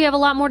 because we have a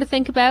lot more to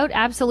think about.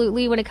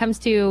 Absolutely, when it comes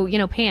to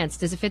pants,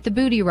 does it fit the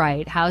booty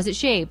right? How is it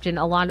shaped? And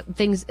a lot of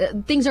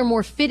things are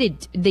more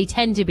fitted. They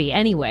tend to be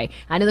anyway.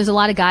 I know there's a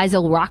lot of guys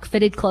that'll rock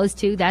fitted clothes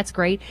too. That's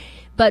great.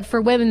 But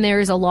for women,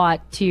 there's a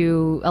lot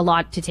to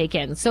take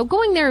in. So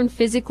going there and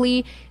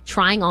physically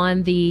trying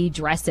on the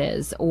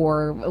dresses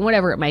or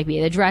whatever it might be,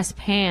 the dress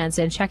pants,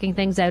 and checking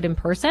things out in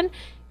person,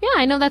 yeah,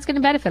 I know that's going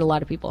to benefit a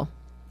lot of people.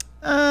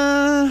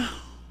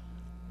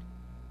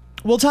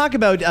 We'll talk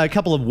about a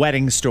couple of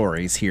wedding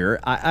stories here.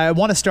 I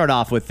want to start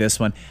off with this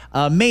one.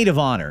 Maid of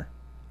honor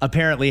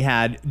apparently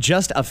had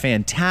just a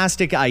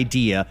fantastic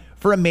idea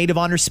for a maid of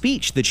honor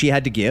speech that she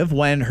had to give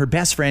when her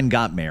best friend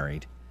got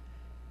married.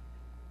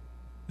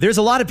 There's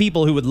a lot of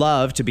people who would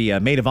love to be a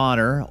maid of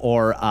honor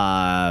or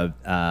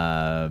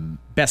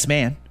best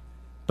man,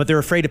 but they're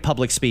afraid of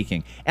public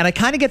speaking. And I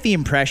kind of get the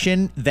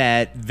impression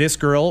that this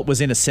girl was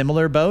in a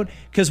similar boat,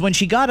 because when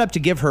she got up to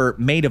give her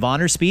maid of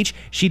honor speech,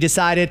 she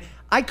decided,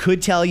 I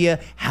could tell you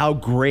how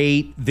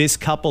great this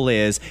couple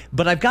is,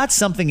 but I've got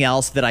something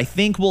else that I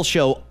think will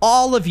show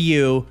all of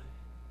you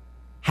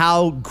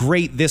how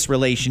great this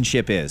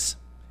relationship is.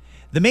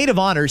 The maid of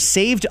honor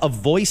saved a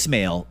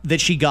voicemail that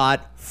she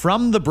got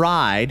from the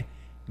bride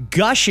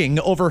gushing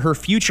over her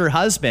future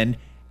husband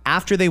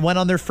after they went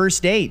on their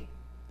first date.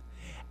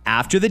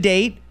 After the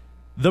date,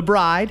 the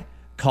bride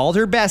called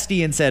her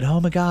bestie and said,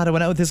 oh my God, I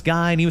went out with this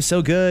guy and he was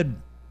so good.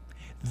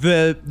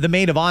 The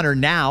maid of honor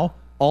now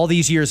all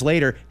these years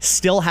later,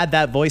 still had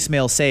that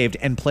voicemail saved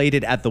and played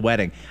it at the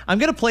wedding. I'm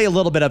going to play a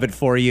little bit of it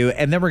for you,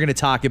 and then we're going to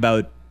talk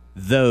about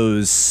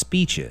those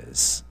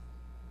speeches.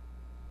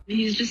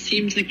 He just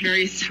seems like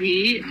very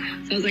sweet.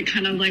 So I was like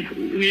kind of like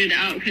weirded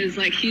out because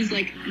like he's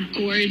like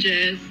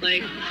gorgeous,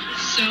 like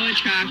so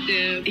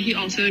attractive. He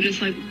also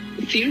just like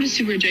seemed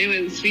super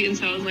genuine and sweet. And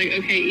so I was like,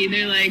 okay,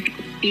 either like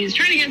he's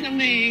trying to get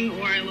something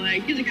or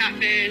like he's a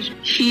catfish.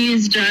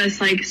 He's just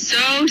like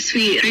so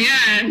sweet. But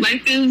yeah,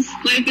 life is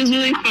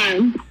really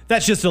fun.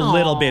 That's just a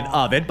little bit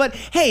of it. But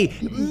hey,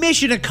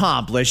 mission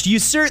accomplished. You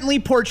certainly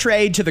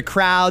portrayed to the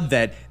crowd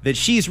that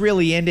she's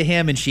really into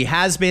him, and she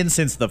has been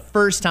since the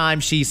first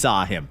time she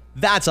saw him.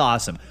 That's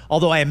awesome.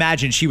 Although I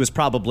imagine she was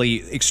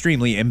probably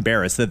extremely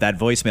embarrassed that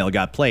voicemail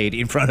got played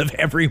in front of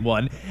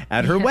everyone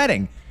at her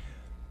wedding.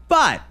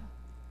 But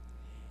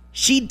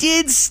she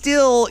did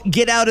still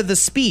get out of the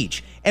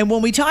speech. And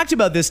when we talked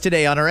about this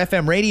today on our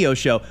FM radio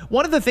show,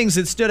 one of the things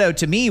that stood out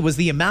to me was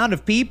the amount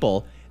of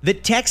people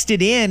that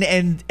texted in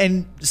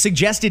and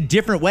suggested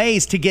different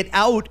ways to get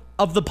out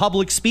of the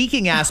public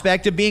speaking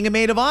aspect of being a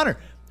maid of honor.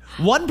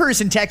 One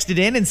person texted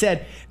in and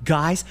said,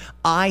 guys,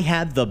 I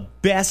had the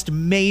best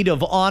maid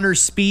of honor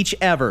speech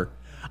ever.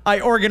 I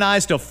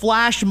organized a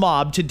flash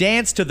mob to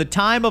dance to the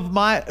time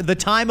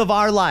of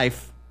our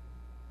life.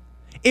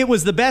 It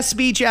was the best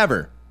speech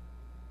ever.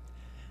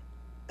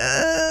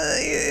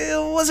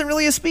 It wasn't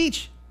really a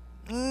speech.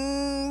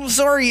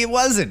 Sorry, it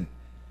wasn't.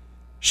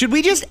 Should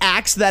we just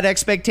axe that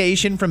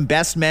expectation from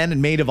best men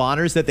and maid of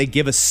honors that they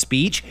give a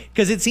speech?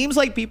 Because it seems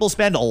like people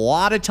spend a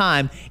lot of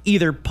time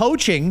either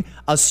poaching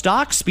a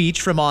stock speech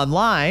from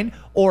online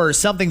or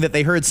something that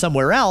they heard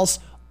somewhere else,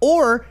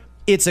 or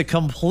it's a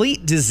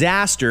complete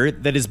disaster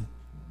that is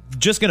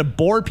just going to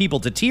bore people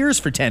to tears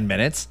for 10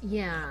 minutes.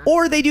 Yeah.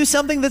 Or they do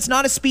something that's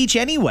not a speech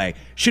anyway.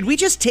 Should we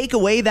just take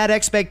away that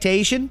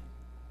expectation?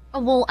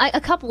 Well, a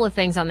couple of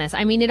things on this.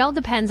 I mean, it all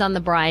depends on the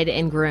bride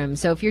and groom.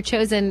 So if you're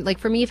chosen, like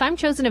for me, if I'm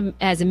chosen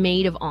as a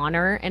maid of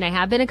honor, and I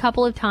have been a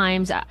couple of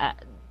times,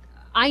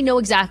 I know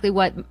exactly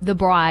what the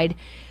bride,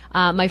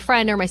 my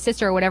friend or my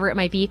sister or whatever it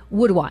might be,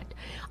 would want.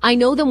 I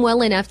know them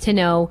well enough to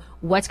know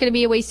what's going to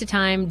be a waste of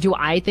time. Do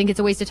I think it's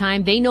a waste of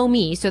time? They know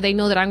me, so they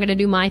know that I'm going to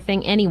do my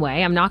thing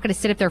anyway. I'm not going to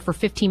sit up there for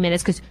 15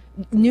 minutes because,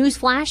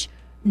 newsflash,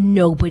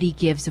 nobody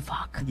gives a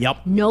fuck.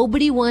 Yep.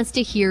 Nobody wants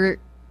to hear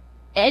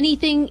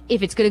anything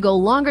if it's going to go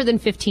longer than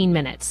 15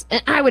 minutes.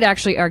 And I would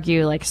actually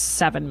argue like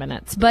 7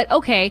 minutes. But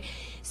okay,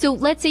 so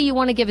let's say you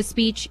want to give a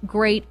speech.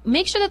 Great.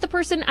 Make sure that the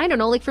person, I don't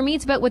know, like for me,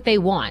 it's about what they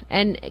want.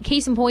 And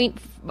case in point,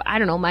 I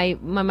don't know,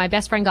 my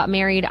best friend got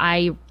married.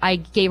 I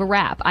gave a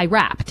rap. I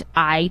rapped.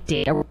 I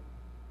did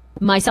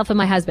myself and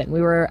my husband. We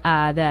were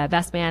the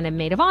best man and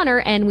maid of honor,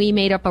 and we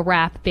made up a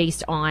rap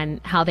based on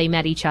how they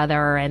met each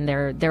other and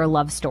their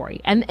love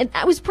story. And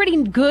that was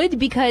pretty good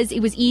because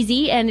it was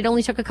easy and it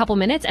only took a couple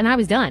minutes and I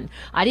was done.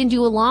 I didn't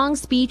do a long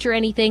speech or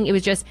anything. It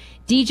was just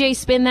DJ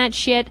spin that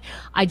shit.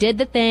 I did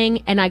the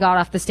thing and I got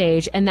off the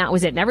stage and that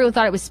was it. And everyone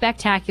thought it was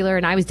spectacular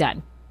and I was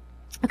done.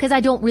 Because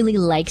I don't really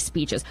like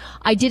speeches.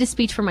 I did a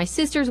speech for my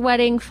sister's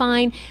wedding,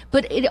 fine.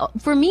 But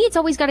for me, it's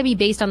always got to be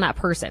based on that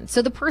person.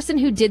 So the person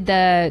who did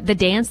the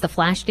dance, the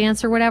flash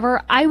dance or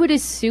whatever, I would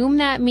assume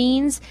that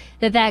means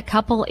that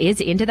couple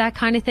is into that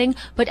kind of thing.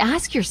 But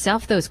ask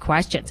yourself those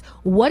questions.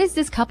 What is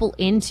this couple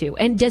into?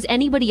 And does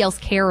anybody else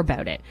care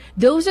about it?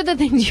 Those are the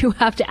things you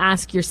have to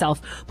ask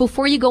yourself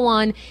before you go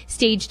on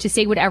stage to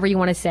say whatever you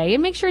want to say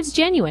and make sure it's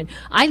genuine.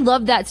 I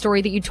love that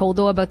story that you told,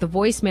 though, about the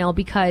voicemail,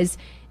 because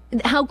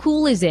how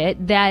cool is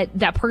it that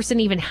that person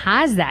even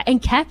has that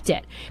and kept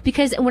it?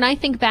 Because when I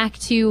think back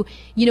to,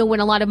 when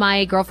a lot of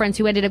my girlfriends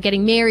who ended up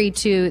getting married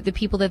to the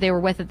people that they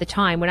were with at the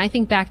time, when I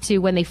think back to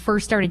when they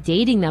first started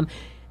dating them,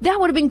 that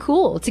would have been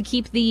cool to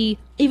keep even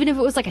if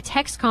it was like a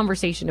text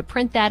conversation, to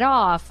print that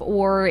off,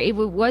 or if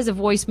it was a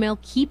voicemail,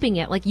 keeping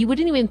it. Like, you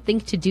wouldn't even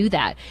think to do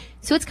that.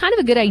 So it's kind of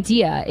a good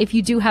idea if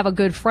you do have a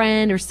good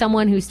friend or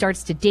someone who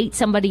starts to date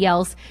somebody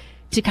else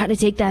to kind of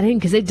take that in,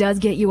 because it does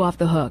get you off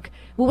the hook.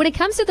 But when it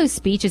comes to those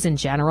speeches in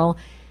general,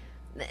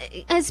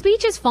 a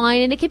speech is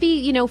fine, and it could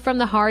be, from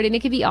the heart, and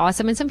it could be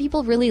awesome, and some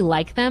people really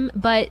like them.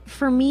 But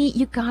for me,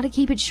 you gotta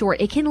keep it short.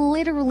 It can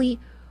literally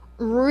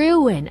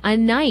ruin a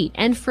night.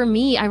 And for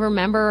me, I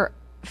remember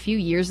a few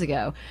years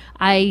ago,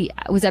 I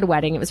was at a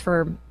wedding. It was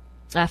for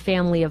a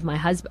family of my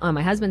husband, on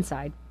my husband's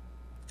side.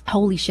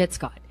 Holy shit,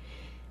 Scott.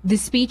 The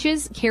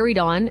speeches carried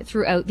on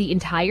throughout the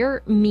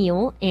entire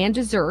meal and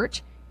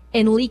dessert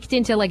and leaked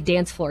into like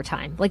dance floor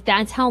time. Like,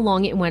 that's how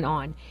long it went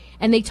on.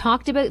 And they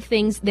talked about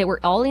things that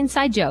were all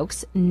inside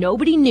jokes.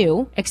 Nobody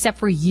knew except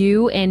for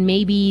you and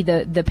maybe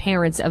the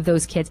parents of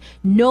those kids.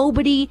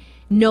 Nobody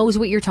knows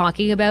what you're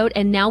talking about.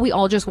 And now we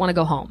all just want to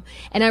go home.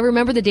 And I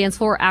remember the dance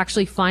floor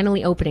actually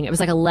finally opening. It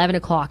was like 11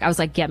 o'clock. I was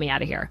like, get me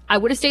out of here. I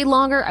would have stayed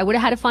longer. I would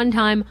have had a fun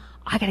time.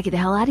 I got to get the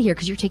hell out of here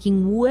because you're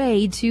taking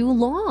way too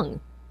long.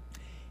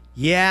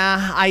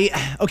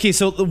 Yeah, okay,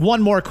 so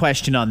one more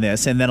question on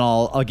this, and then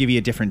I'll give you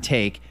a different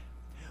take.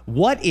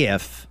 What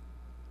if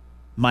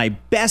my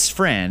best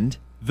friend,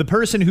 the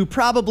person who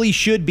probably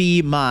should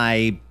be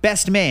my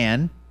best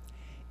man,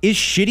 is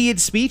shitty at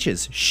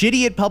speeches,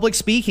 shitty at public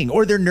speaking,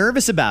 or they're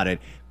nervous about it.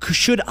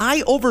 Should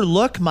I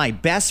overlook my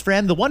best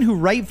friend, the one who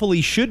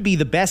rightfully should be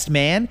the best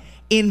man,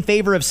 in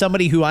favor of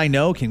somebody who I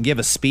know can give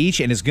a speech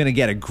and is going to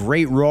get a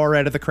great roar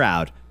out of the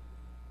crowd?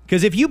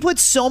 Because if you put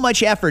so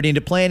much effort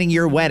into planning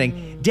your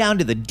wedding, down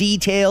to the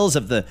details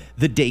of the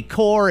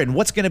decor and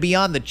what's going to be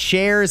on the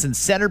chairs and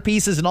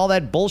centerpieces and all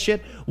that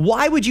bullshit,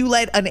 why would you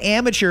let an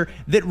amateur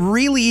that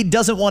really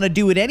doesn't want to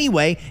do it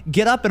anyway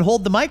get up and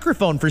hold the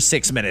microphone for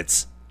 6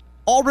 minutes?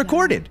 All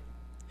recorded.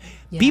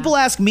 Yeah. People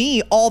ask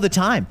me all the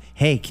time,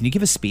 hey, can you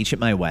give a speech at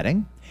my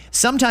wedding?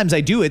 Sometimes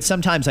I do it,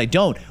 sometimes I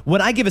don't.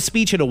 When I give a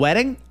speech at a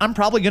wedding, I'm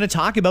probably going to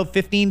talk about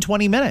 15,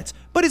 20 minutes,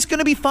 but it's going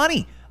to be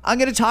funny. I'm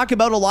going to talk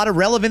about a lot of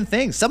relevant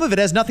things. Some of it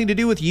has nothing to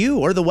do with you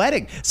or the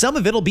wedding. Some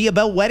of it will be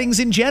about weddings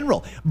in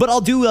general, but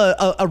I'll do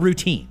a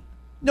routine.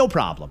 No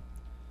problem.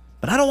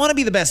 But I don't want to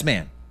be the best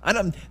man.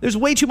 There's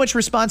way too much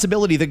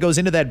responsibility that goes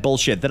into that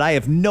bullshit that I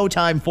have no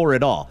time for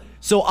at all.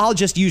 So I'll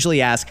just usually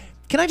ask,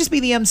 can I just be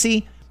the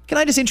MC? Can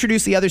I just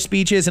introduce the other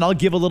speeches and I'll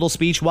give a little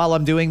speech while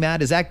I'm doing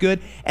that? Is that good?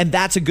 And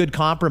that's a good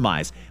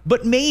compromise.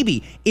 But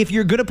maybe if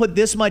you're going to put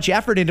this much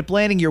effort into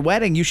planning your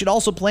wedding, you should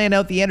also plan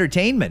out the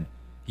entertainment.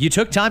 You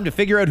took time to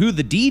figure out who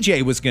the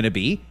DJ was going to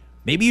be.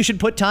 Maybe you should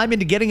put time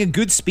into getting a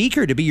good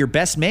speaker to be your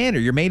best man or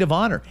your maid of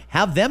honor.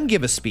 Have them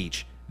give a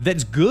speech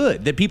that's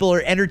good, that people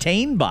are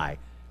entertained by.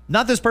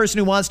 Not this person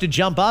who wants to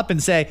jump up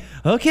and say,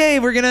 okay,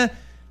 we're going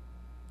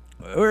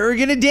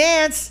to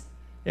dance.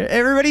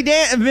 Everybody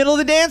dance in the middle of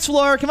the dance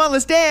floor. Come on,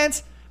 let's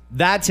dance.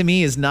 That to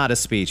me is not a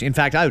speech. In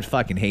fact, I would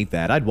fucking hate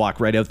that. I'd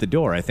walk right out the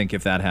door, I think,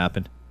 if that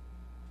happened.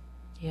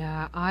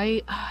 Yeah,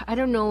 I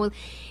don't know.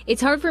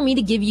 It's hard for me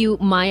to give you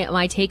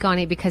my take on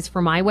it because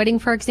for my wedding,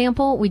 for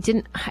example, I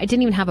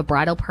didn't even have a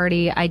bridal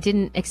party. I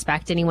didn't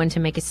expect anyone to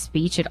make a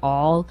speech at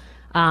all.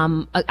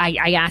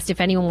 I asked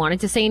if anyone wanted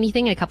to say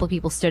anything, and a couple of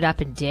people stood up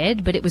and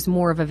did, but it was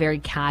more of a very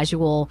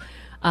casual,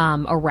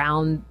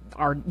 around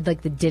the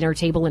dinner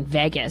table in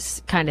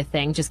Vegas kind of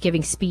thing, just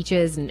giving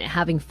speeches and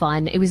having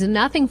fun. It was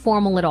nothing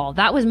formal at all.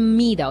 That was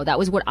me though. That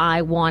was what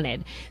I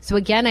wanted. So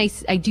again, I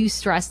do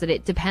stress that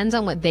it depends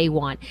on what they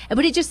want,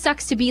 but it just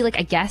sucks to be like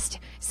a guest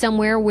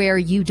somewhere where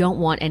you don't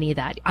want any of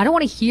that. I don't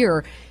want to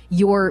hear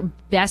your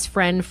best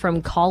friend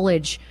from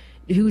college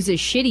who's a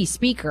shitty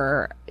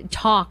speaker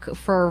talk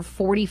for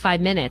 45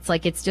 minutes.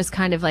 Like, it's just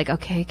kind of like,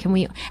 okay, can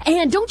we,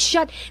 and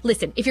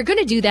listen, if you're going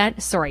to do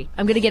that, sorry,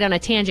 I'm going to get on a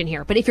tangent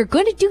here, but if you're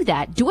going to do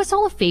that, do us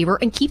all a favor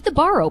and keep the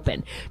bar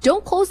open.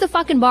 Don't close the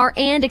fucking bar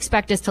and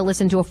expect us to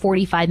listen to a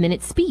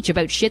 45-minute speech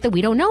about shit that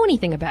we don't know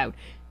anything about.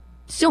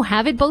 So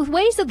have it both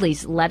ways at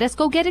least. Let us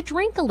go get a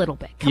drink a little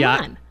bit. Come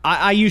on.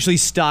 I usually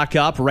stock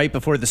up right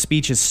before the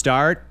speeches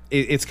start.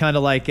 It's kind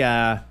of like,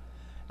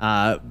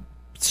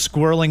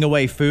 squirreling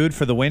away food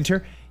for the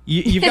winter.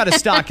 You've got to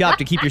stock up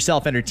to keep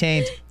yourself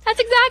entertained. That's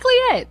exactly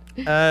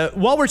it.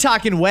 While we're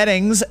talking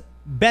weddings,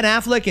 Ben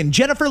Affleck and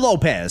Jennifer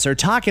Lopez are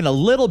talking a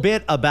little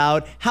bit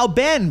about how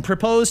Ben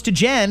proposed to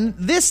Jen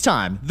this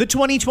time, the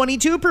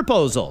 2022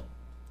 proposal.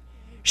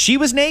 She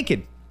was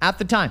naked at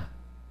the time.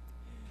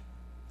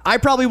 I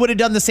probably would have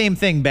done the same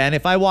thing, Ben.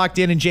 If I walked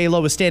in and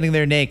J-Lo was standing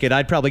there naked,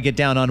 I'd probably get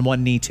down on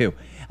one knee too.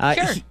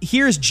 Sure.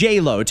 Here's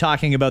J-Lo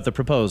talking about the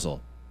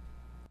proposal.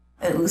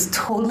 It was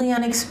totally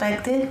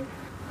unexpected.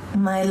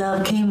 My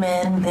love came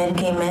in,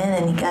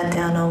 and he got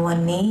down on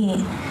one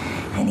knee,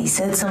 and he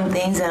said some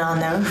things that I'll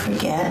never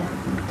forget.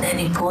 Then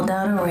he pulled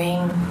out a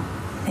ring,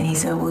 and he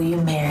said, will you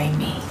marry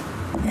me?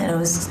 And it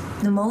was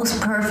the most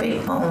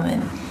perfect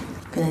moment.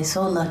 Feeling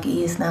so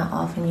lucky. It's not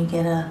often you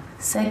get a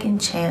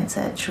second chance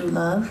at true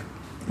love.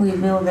 We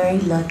feel very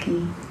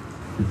lucky.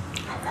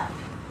 I love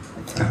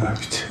you. I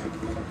love you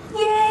too.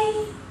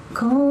 Yay!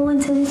 Going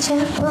to the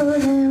chapel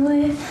and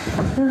we're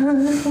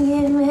gonna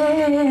get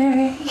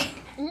married.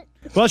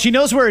 Well, she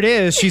knows where it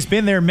is. She's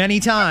been there many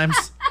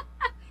times.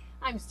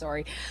 I'm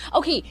sorry.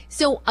 Okay,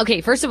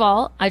 first of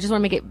all, I just want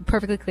to make it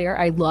perfectly clear.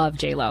 I love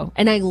J-Lo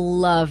and I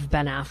love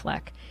Ben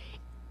Affleck.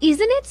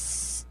 Isn't it?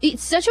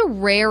 It's such a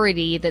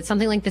rarity that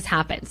something like this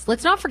happens.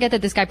 Let's not forget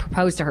that this guy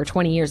proposed to her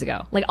 20 years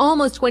ago. Like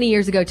almost 20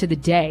 years ago to the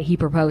day he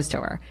proposed to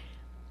her.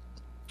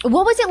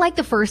 What was it like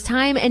the first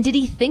time? And did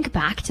he think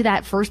back to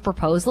that first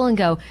proposal and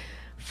go,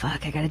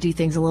 fuck, I gotta do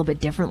things a little bit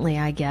differently,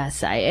 I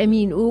guess. I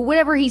mean,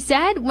 whatever he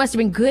said must have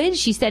been good.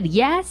 She said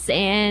yes,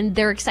 and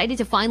they're excited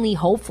to finally,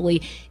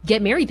 hopefully,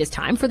 get married this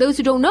time. For those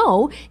who don't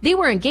know, they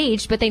were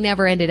engaged, but they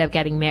never ended up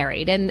getting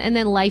married. And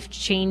then life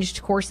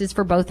changed courses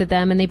for both of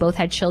them, and they both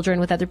had children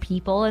with other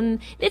people, and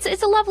it's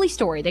a lovely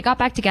story. They got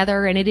back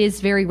together, and it is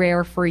very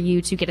rare for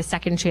you to get a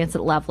second chance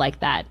at love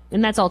like that.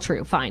 And that's all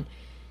true, fine.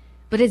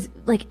 But is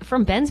like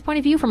from Ben's point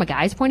of view, from a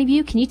guy's point of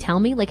view, can you tell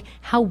me like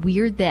how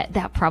weird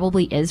that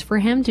probably is for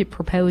him to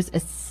propose a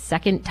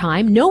second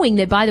time, knowing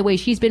that, by the way,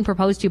 she's been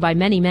proposed to by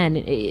many men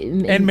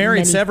and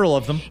married several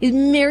of them.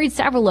 Married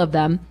several of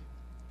them,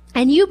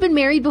 and you've been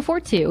married before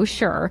too,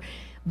 sure.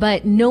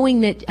 But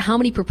knowing that how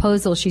many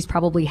proposals she's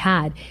probably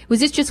had, was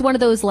this just one of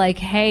those like,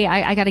 hey,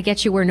 I got to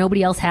get you where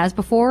nobody else has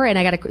before,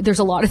 and there's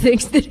a lot of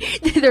things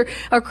that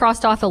are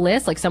crossed off the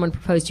list. Like someone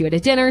proposed to you at a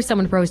dinner,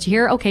 someone proposed to you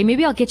here. Okay,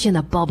 maybe I'll get you in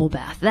the bubble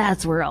bath.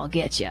 That's where I'll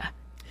get you.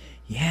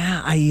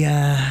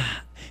 Yeah,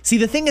 See,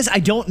 the thing is, I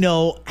don't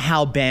know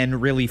how Ben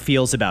really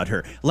feels about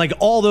her. Like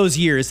all those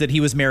years that he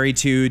was married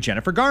to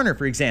Jennifer Garner,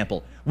 for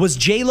example. Was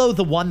J-Lo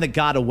the one that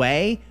got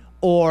away?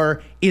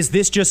 Or is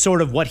this just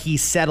sort of what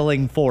he's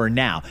settling for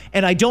now?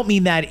 And I don't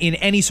mean that in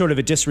any sort of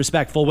a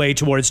disrespectful way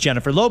towards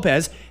Jennifer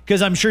Lopez,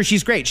 because I'm sure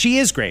she's great. She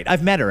is great.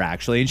 I've met her,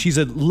 actually, and she's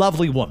a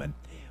lovely woman.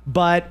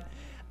 But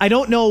I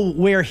don't know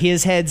where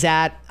his head's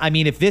at. I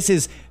mean, if this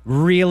is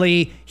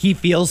really, he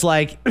feels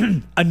like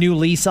a new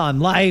lease on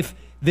life,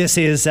 this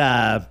is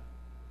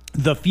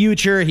the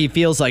future, he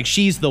feels like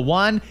she's the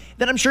one,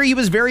 then I'm sure he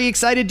was very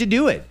excited to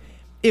do it.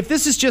 If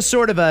this is just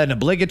sort of an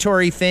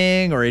obligatory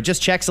thing, or it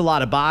just checks a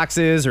lot of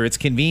boxes, or it's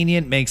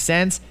convenient, makes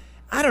sense,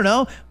 I don't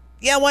know.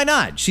 Yeah, why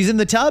not? She's in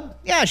the tub?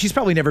 Yeah, she's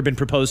probably never been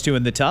proposed to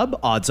in the tub,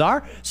 odds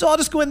are. So I'll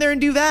just go in there and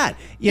do that.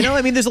 You know,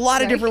 I mean, there's a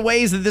lot of different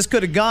ways that this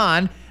could have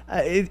gone.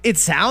 It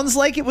sounds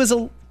like it was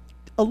a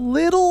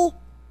little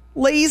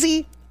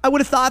lazy. I would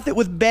have thought that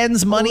with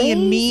Ben's money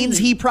and means,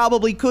 he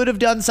probably could have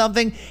done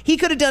something. He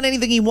could have done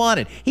anything he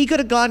wanted. He could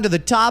have gone to the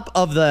top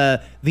of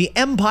the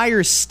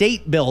Empire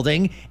State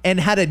Building and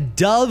had a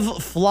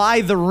dove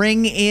fly the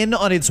ring in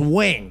on its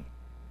wing.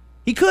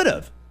 He could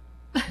have.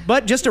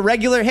 But just a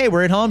regular, hey,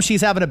 we're at home,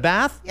 she's having a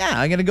bath. Yeah,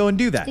 I'm going to go and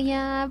do that.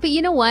 Yeah, but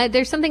you know what?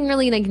 There's something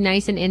really like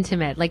nice and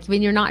intimate. Like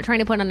when you're not trying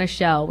to put on a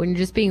show, when you're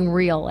just being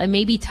real. And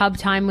maybe tub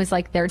time was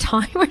like their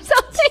time or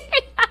something.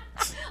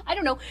 I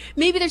don't know.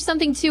 Maybe there's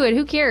something to it.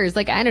 Who cares?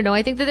 Like, I don't know.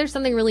 I think that there's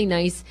something really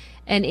nice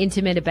and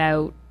intimate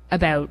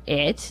about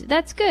it.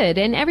 That's good.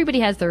 And everybody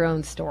has their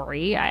own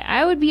story.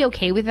 I would be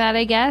okay with that,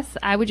 I guess.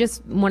 I would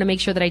just want to make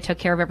sure that I took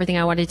care of everything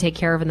I wanted to take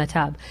care of in the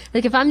tub.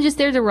 Like, if I'm just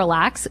there to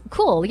relax,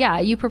 cool. Yeah,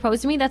 you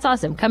proposed to me. That's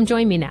awesome. Come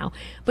join me now.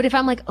 But if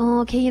I'm like,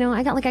 oh, okay, you know,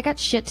 I got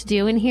shit to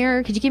do in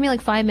here. Could you give me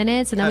like 5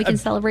 minutes and then we can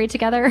celebrate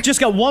together? Just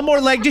got one more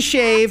leg to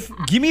shave.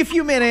 Give me a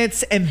few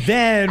minutes and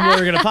then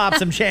we're going to pop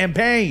some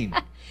champagne.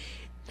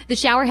 The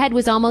shower head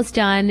was almost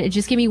done.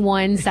 Just give me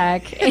 1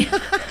 sec.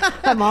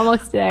 I'm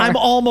almost there. I'm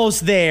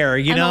almost there,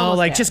 you know?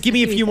 Like, just give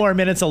me a few more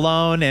minutes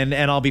alone and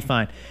I'll be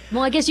fine.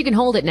 Well, I guess you can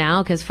hold it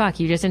now because, fuck,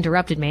 you just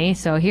interrupted me.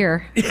 So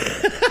here.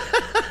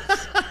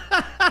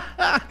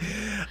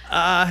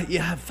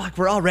 Yeah, fuck,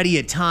 we're already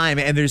at time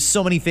and there's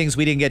so many things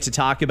we didn't get to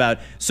talk about.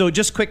 So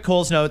just quick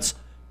Coles notes.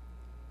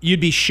 You'd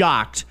be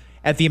shocked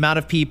at the amount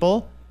of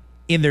people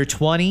in their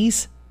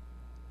 20s,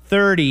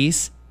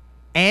 30s,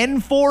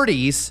 and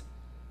 40s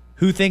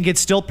who think it's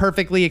still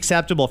perfectly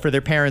acceptable for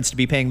their parents to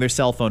be paying their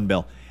cell phone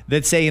bill.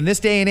 That say in this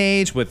day and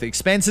age, with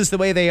expenses the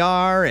way they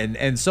are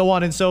and so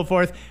on and so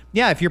forth,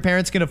 yeah, if your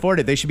parents can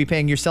afford it, they should be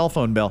paying your cell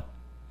phone bill.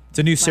 It's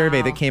a new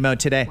survey that came out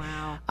today.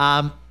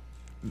 Wow.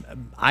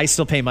 I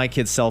still pay my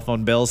kids' cell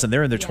phone bills, and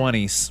they're in their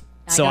 20s.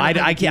 So I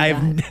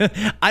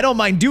don't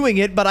mind doing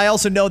it, but I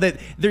also know that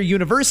they're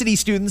university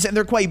students and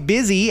they're quite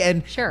busy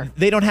and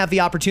they don't have the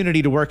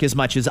opportunity to work as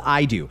much as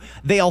I do.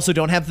 They also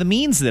don't have the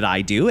means that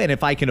I do. And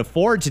if I can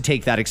afford to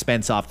take that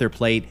expense off their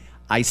plate,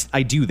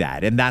 I do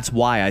that. And that's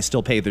why I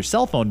still pay their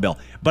cell phone bill.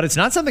 But it's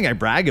not something I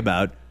brag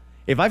about.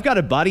 If I've got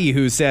a buddy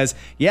who says,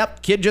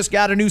 yep, kid just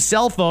got a new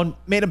cell phone,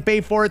 made them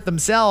pay for it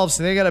themselves,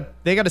 and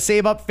they got to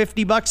save up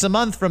 $50 a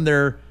month from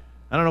their,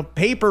 I don't know,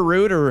 paper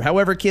route or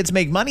however kids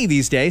make money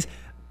these days,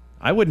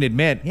 I wouldn't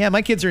admit, yeah,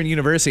 my kids are in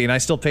university and I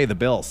still pay the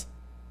bills.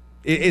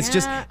 It's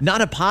just not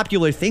a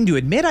popular thing to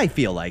admit, I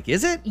feel like,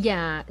 is it?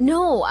 Yeah.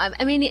 No,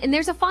 I mean, and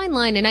there's a fine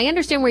line, and I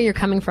understand where you're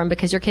coming from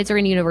because your kids are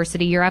in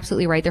university. You're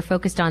absolutely right. They're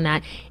focused on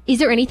that. Is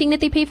there anything that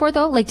they pay for,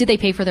 though? Like, do they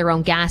pay for their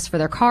own gas for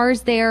their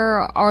cars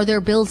there? Are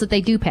there bills that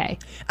they do pay?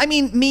 I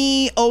mean,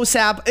 me,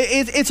 OSAP,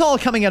 it's all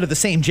coming out of the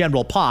same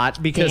general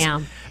pot because...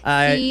 Damn.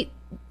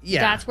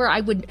 Yeah. That's where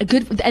I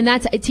would... And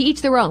that's to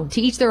each their own.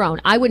 To each their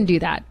own. I wouldn't do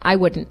that. I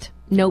wouldn't.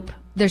 Nope.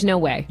 There's no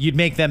way. You'd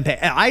make them pay.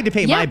 I had to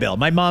pay my bill.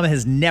 My mom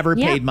has never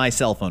paid my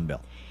cell phone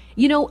bill.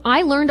 You know,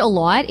 I learned a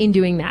lot in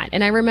doing that.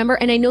 And I remember,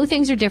 and I know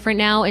things are different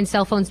now and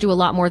cell phones do a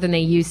lot more than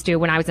they used to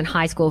when I was in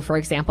high school, for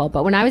example.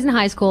 But when I was in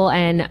high school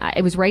and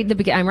it was right at the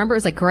beginning, I remember it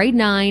was like grade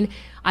 9.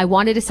 I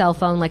wanted a cell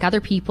phone like other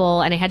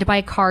people and I had to buy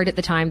a card at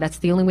the time. That's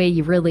the only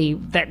way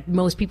that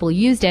most people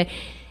used it.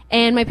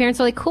 And my parents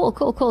were like,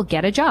 cool,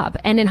 get a job.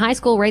 And in high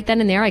school, right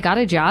then and there, I got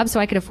a job so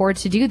I could afford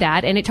to do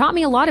that. And it taught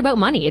me a lot about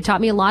money. It taught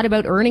me a lot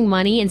about earning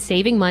money and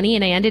saving money.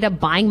 And I ended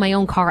up buying my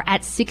own car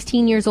at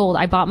 16 years old.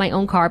 I bought my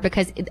own car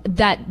because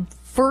that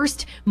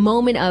first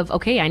moment of,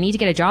 okay, I need to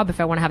get a job if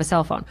I want to have a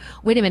cell phone.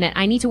 Wait a minute,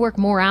 I need to work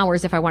more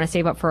hours if I want to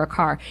save up for a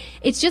car.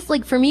 It's just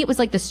like, for me, it was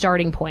like the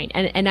starting point.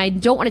 And I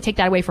don't want to take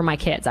that away from my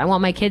kids. I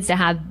want my kids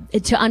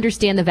to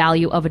understand the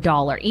value of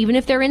 $1, even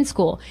if they're in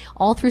school.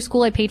 All through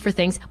school, I paid for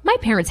things. My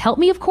parents helped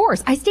me, of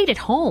course. I stayed at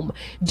home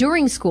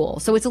during school.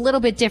 So it's a little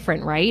bit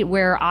different, right?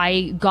 Where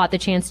I got the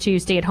chance to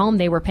stay at home.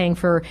 They were paying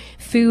for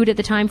food at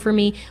the time for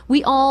me.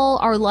 We all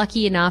are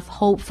lucky enough,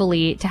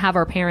 hopefully, to have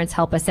our parents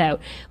help us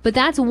out. But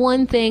that's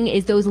one thing,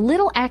 is those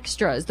little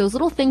extras, those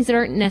little things that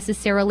aren't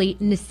necessarily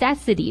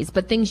necessities,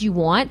 but things you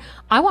want.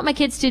 I want my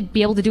kids to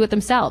be able to do it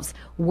themselves.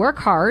 Work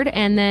hard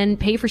and then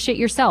pay for shit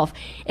yourself.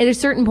 At a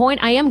certain point,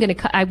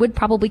 I would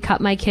probably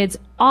cut my kids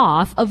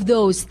off of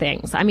those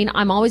things. I mean,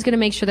 I'm always going to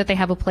make sure that they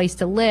have a place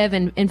to live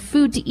and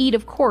food to eat,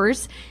 of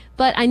course.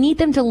 But I need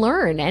them to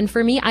learn. And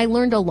for me, I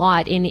learned a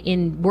lot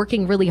in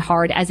working really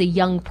hard as a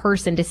young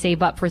person to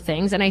save up for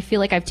things. And I feel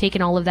like I've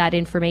taken all of that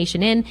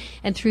information in.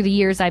 And through the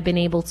years, I've been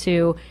able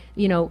to,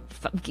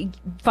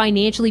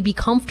 financially be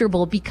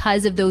comfortable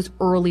because of those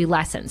early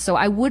lessons. So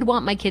I would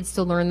want my kids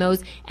to learn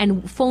those.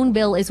 And phone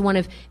bill is one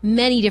of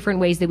many different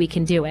ways that we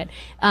can do it.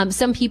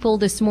 Some people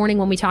this morning,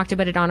 when we talked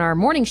about it on our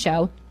morning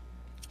show,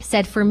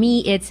 said for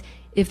me, it's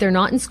if they're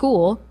not in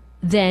school,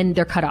 then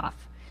they're cut off.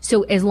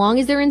 So as long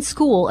as they're in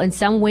school in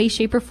some way,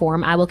 shape, or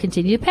form, I will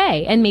continue to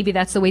pay. And maybe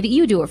that's the way that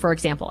you do it, for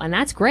example. And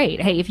that's great.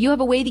 Hey, if you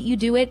have a way that you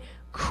do it,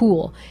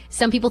 cool.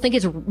 Some people think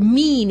it's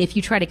mean if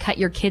you try to cut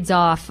your kids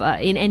off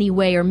in any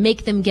way or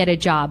make them get a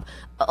job.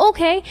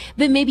 Okay,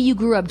 but maybe you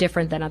grew up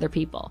different than other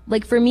people.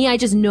 Like for me, I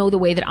just know the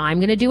way that I'm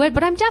going to do it,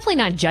 but I'm definitely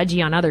not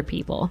judgy on other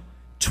people.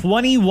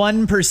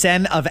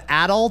 21% of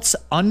adults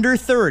under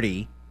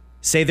 30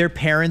 say their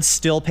parents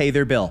still pay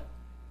their bill.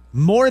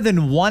 More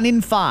than 1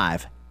 in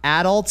 5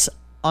 adults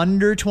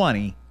under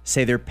 20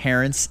 say their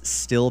parents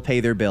still pay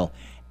their bill.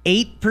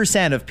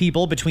 8% of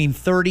people between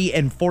 30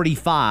 and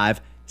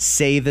 45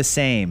 say the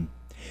same.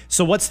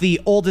 So what's the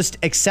oldest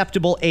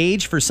acceptable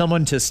age for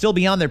someone to still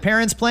be on their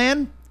parents'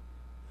 plan?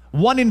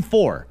 1 in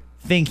 4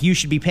 think you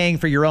should be paying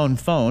for your own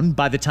phone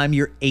by the time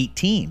you're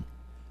 18.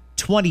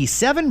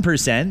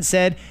 27%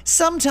 said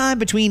sometime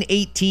between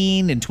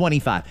 18 and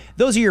 25.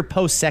 Those are your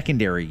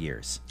post-secondary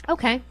years.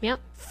 Okay, yep.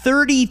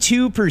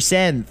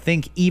 32%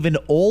 think even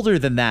older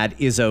than that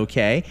is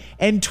okay.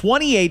 And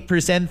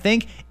 28%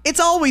 think it's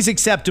always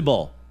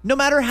acceptable, no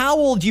matter how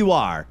old you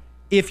are,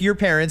 if your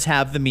parents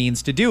have the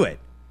means to do it.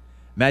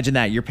 Imagine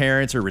that. Your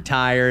parents are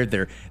retired.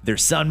 They're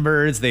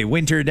sunbirds. They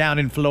winter down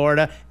in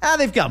Florida.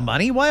 They've got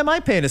money. Why am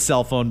I paying a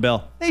cell phone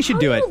bill? They should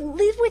do it.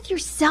 Live with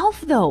yourself,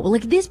 though.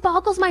 Like, this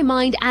boggles my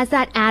mind as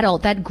that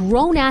adult, that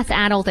grown-ass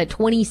adult at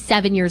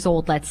 27 years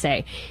old, let's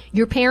say.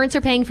 Your parents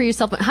are paying for your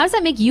cell phone. How does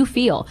that make you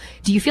feel?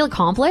 Do you feel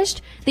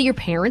accomplished that your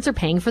parents are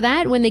paying for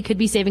that when they could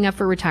be saving up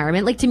for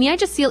retirement? Like, to me, I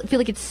just feel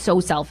like it's so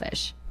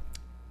selfish.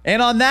 And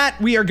on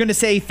that, we are going to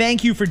say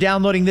thank you for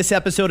downloading this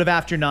episode of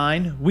After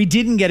 9. We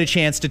didn't get a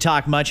chance to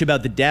talk much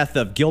about the death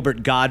of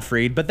Gilbert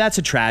Gottfried, but that's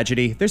a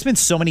tragedy. There's been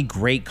so many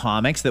great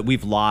comics that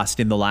we've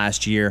lost in the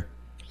last year.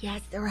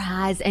 Yes, there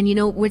has. And you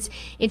know, what's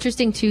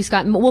interesting too,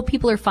 Scott, what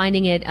people are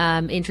finding it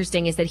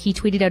interesting is that he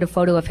tweeted out a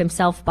photo of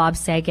himself, Bob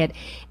Saget,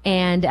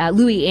 and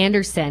Louis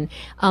Anderson,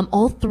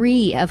 all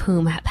three of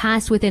whom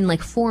passed within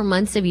like 4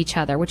 months of each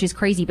other, which is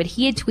crazy. But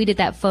he had tweeted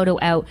that photo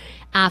out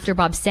after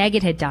Bob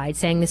Saget had died,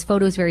 saying this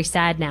photo is very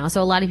sad now.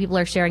 So a lot of people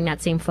are sharing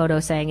that same photo,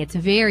 saying it's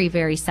very,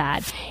 very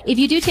sad. If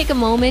you do take a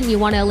moment, you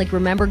want to like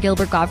remember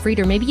Gilbert Gottfried,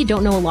 or maybe you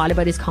don't know a lot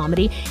about his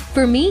comedy.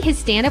 For me, his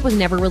stand-up was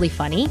never really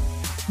funny,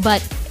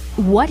 but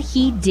what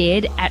he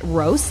did at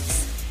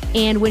roasts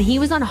and when he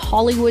was on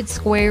Hollywood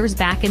Squares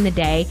back in the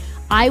day,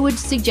 I would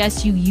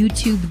suggest you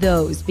YouTube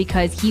those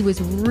because he was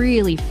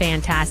really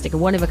fantastic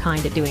and one of a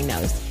kind at doing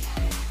those.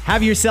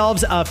 Have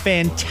yourselves a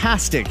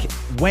fantastic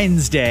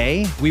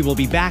Wednesday. We will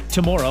be back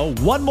tomorrow.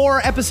 One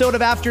more episode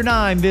of After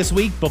 9 this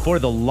week before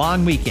the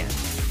long weekend.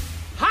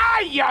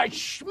 Hi, you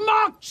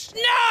schmucks!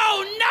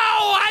 No!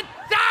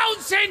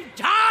 1,000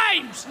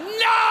 times!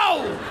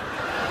 No!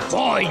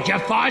 Boy,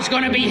 Jafar's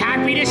gonna be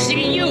happy to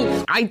see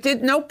you. I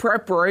did no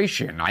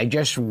preparation. I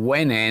just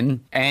went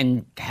in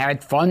and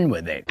had fun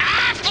with it.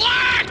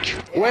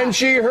 When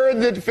she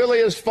heard that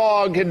Phileas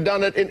Fogg had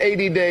done it in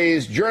 80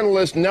 days,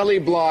 journalist Nellie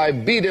Bly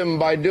beat him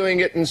by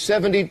doing it in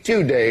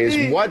 72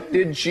 days. What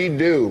did she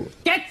do?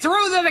 Get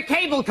through to the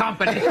cable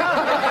company.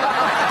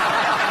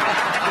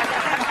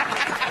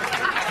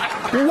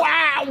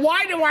 Wow,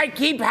 why do I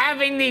keep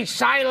having these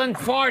silent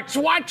farts?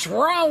 What's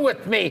wrong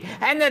with me?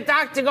 And the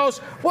doctor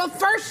goes, well,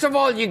 first of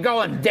all, you're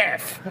going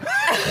deaf.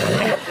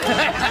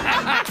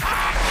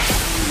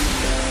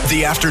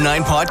 The After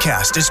 9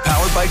 podcast is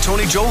powered by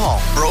Tony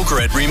Johal, broker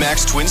at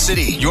RE/MAX Twin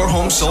City. Your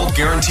home sold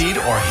guaranteed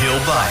or he'll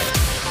buy it.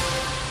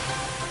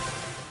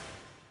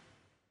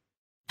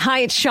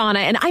 Hi, it's Shauna,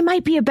 and I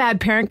might be a bad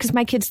parent because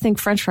my kids think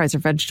French fries are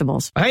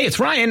vegetables. Hey, it's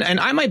Ryan, and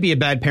I might be a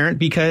bad parent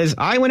because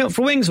I went out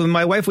for wings when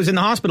my wife was in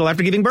the hospital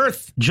after giving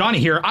birth. Johnny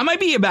here. I might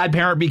be a bad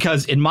parent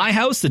because in my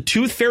house, the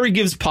tooth fairy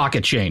gives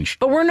pocket change.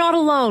 But we're not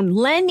alone.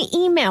 Len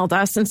emailed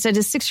us and said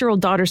his 6-year-old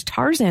daughter's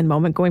Tarzan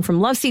moment going from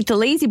love seat to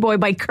lazy boy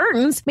by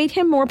curtains made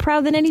him more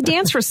proud than any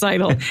dance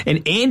recital.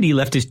 And Andy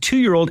left his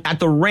 2-year-old at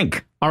the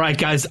rink. All right,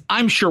 guys,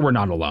 I'm sure we're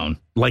not alone.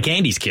 Like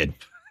Andy's kid.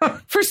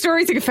 For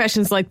stories and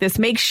confessions like this,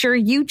 make sure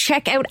you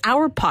check out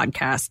our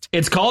podcast.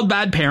 It's called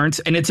Bad Parents,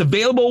 and it's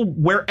available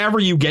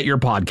wherever you get your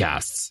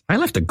podcasts. I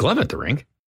left a glove at the rink.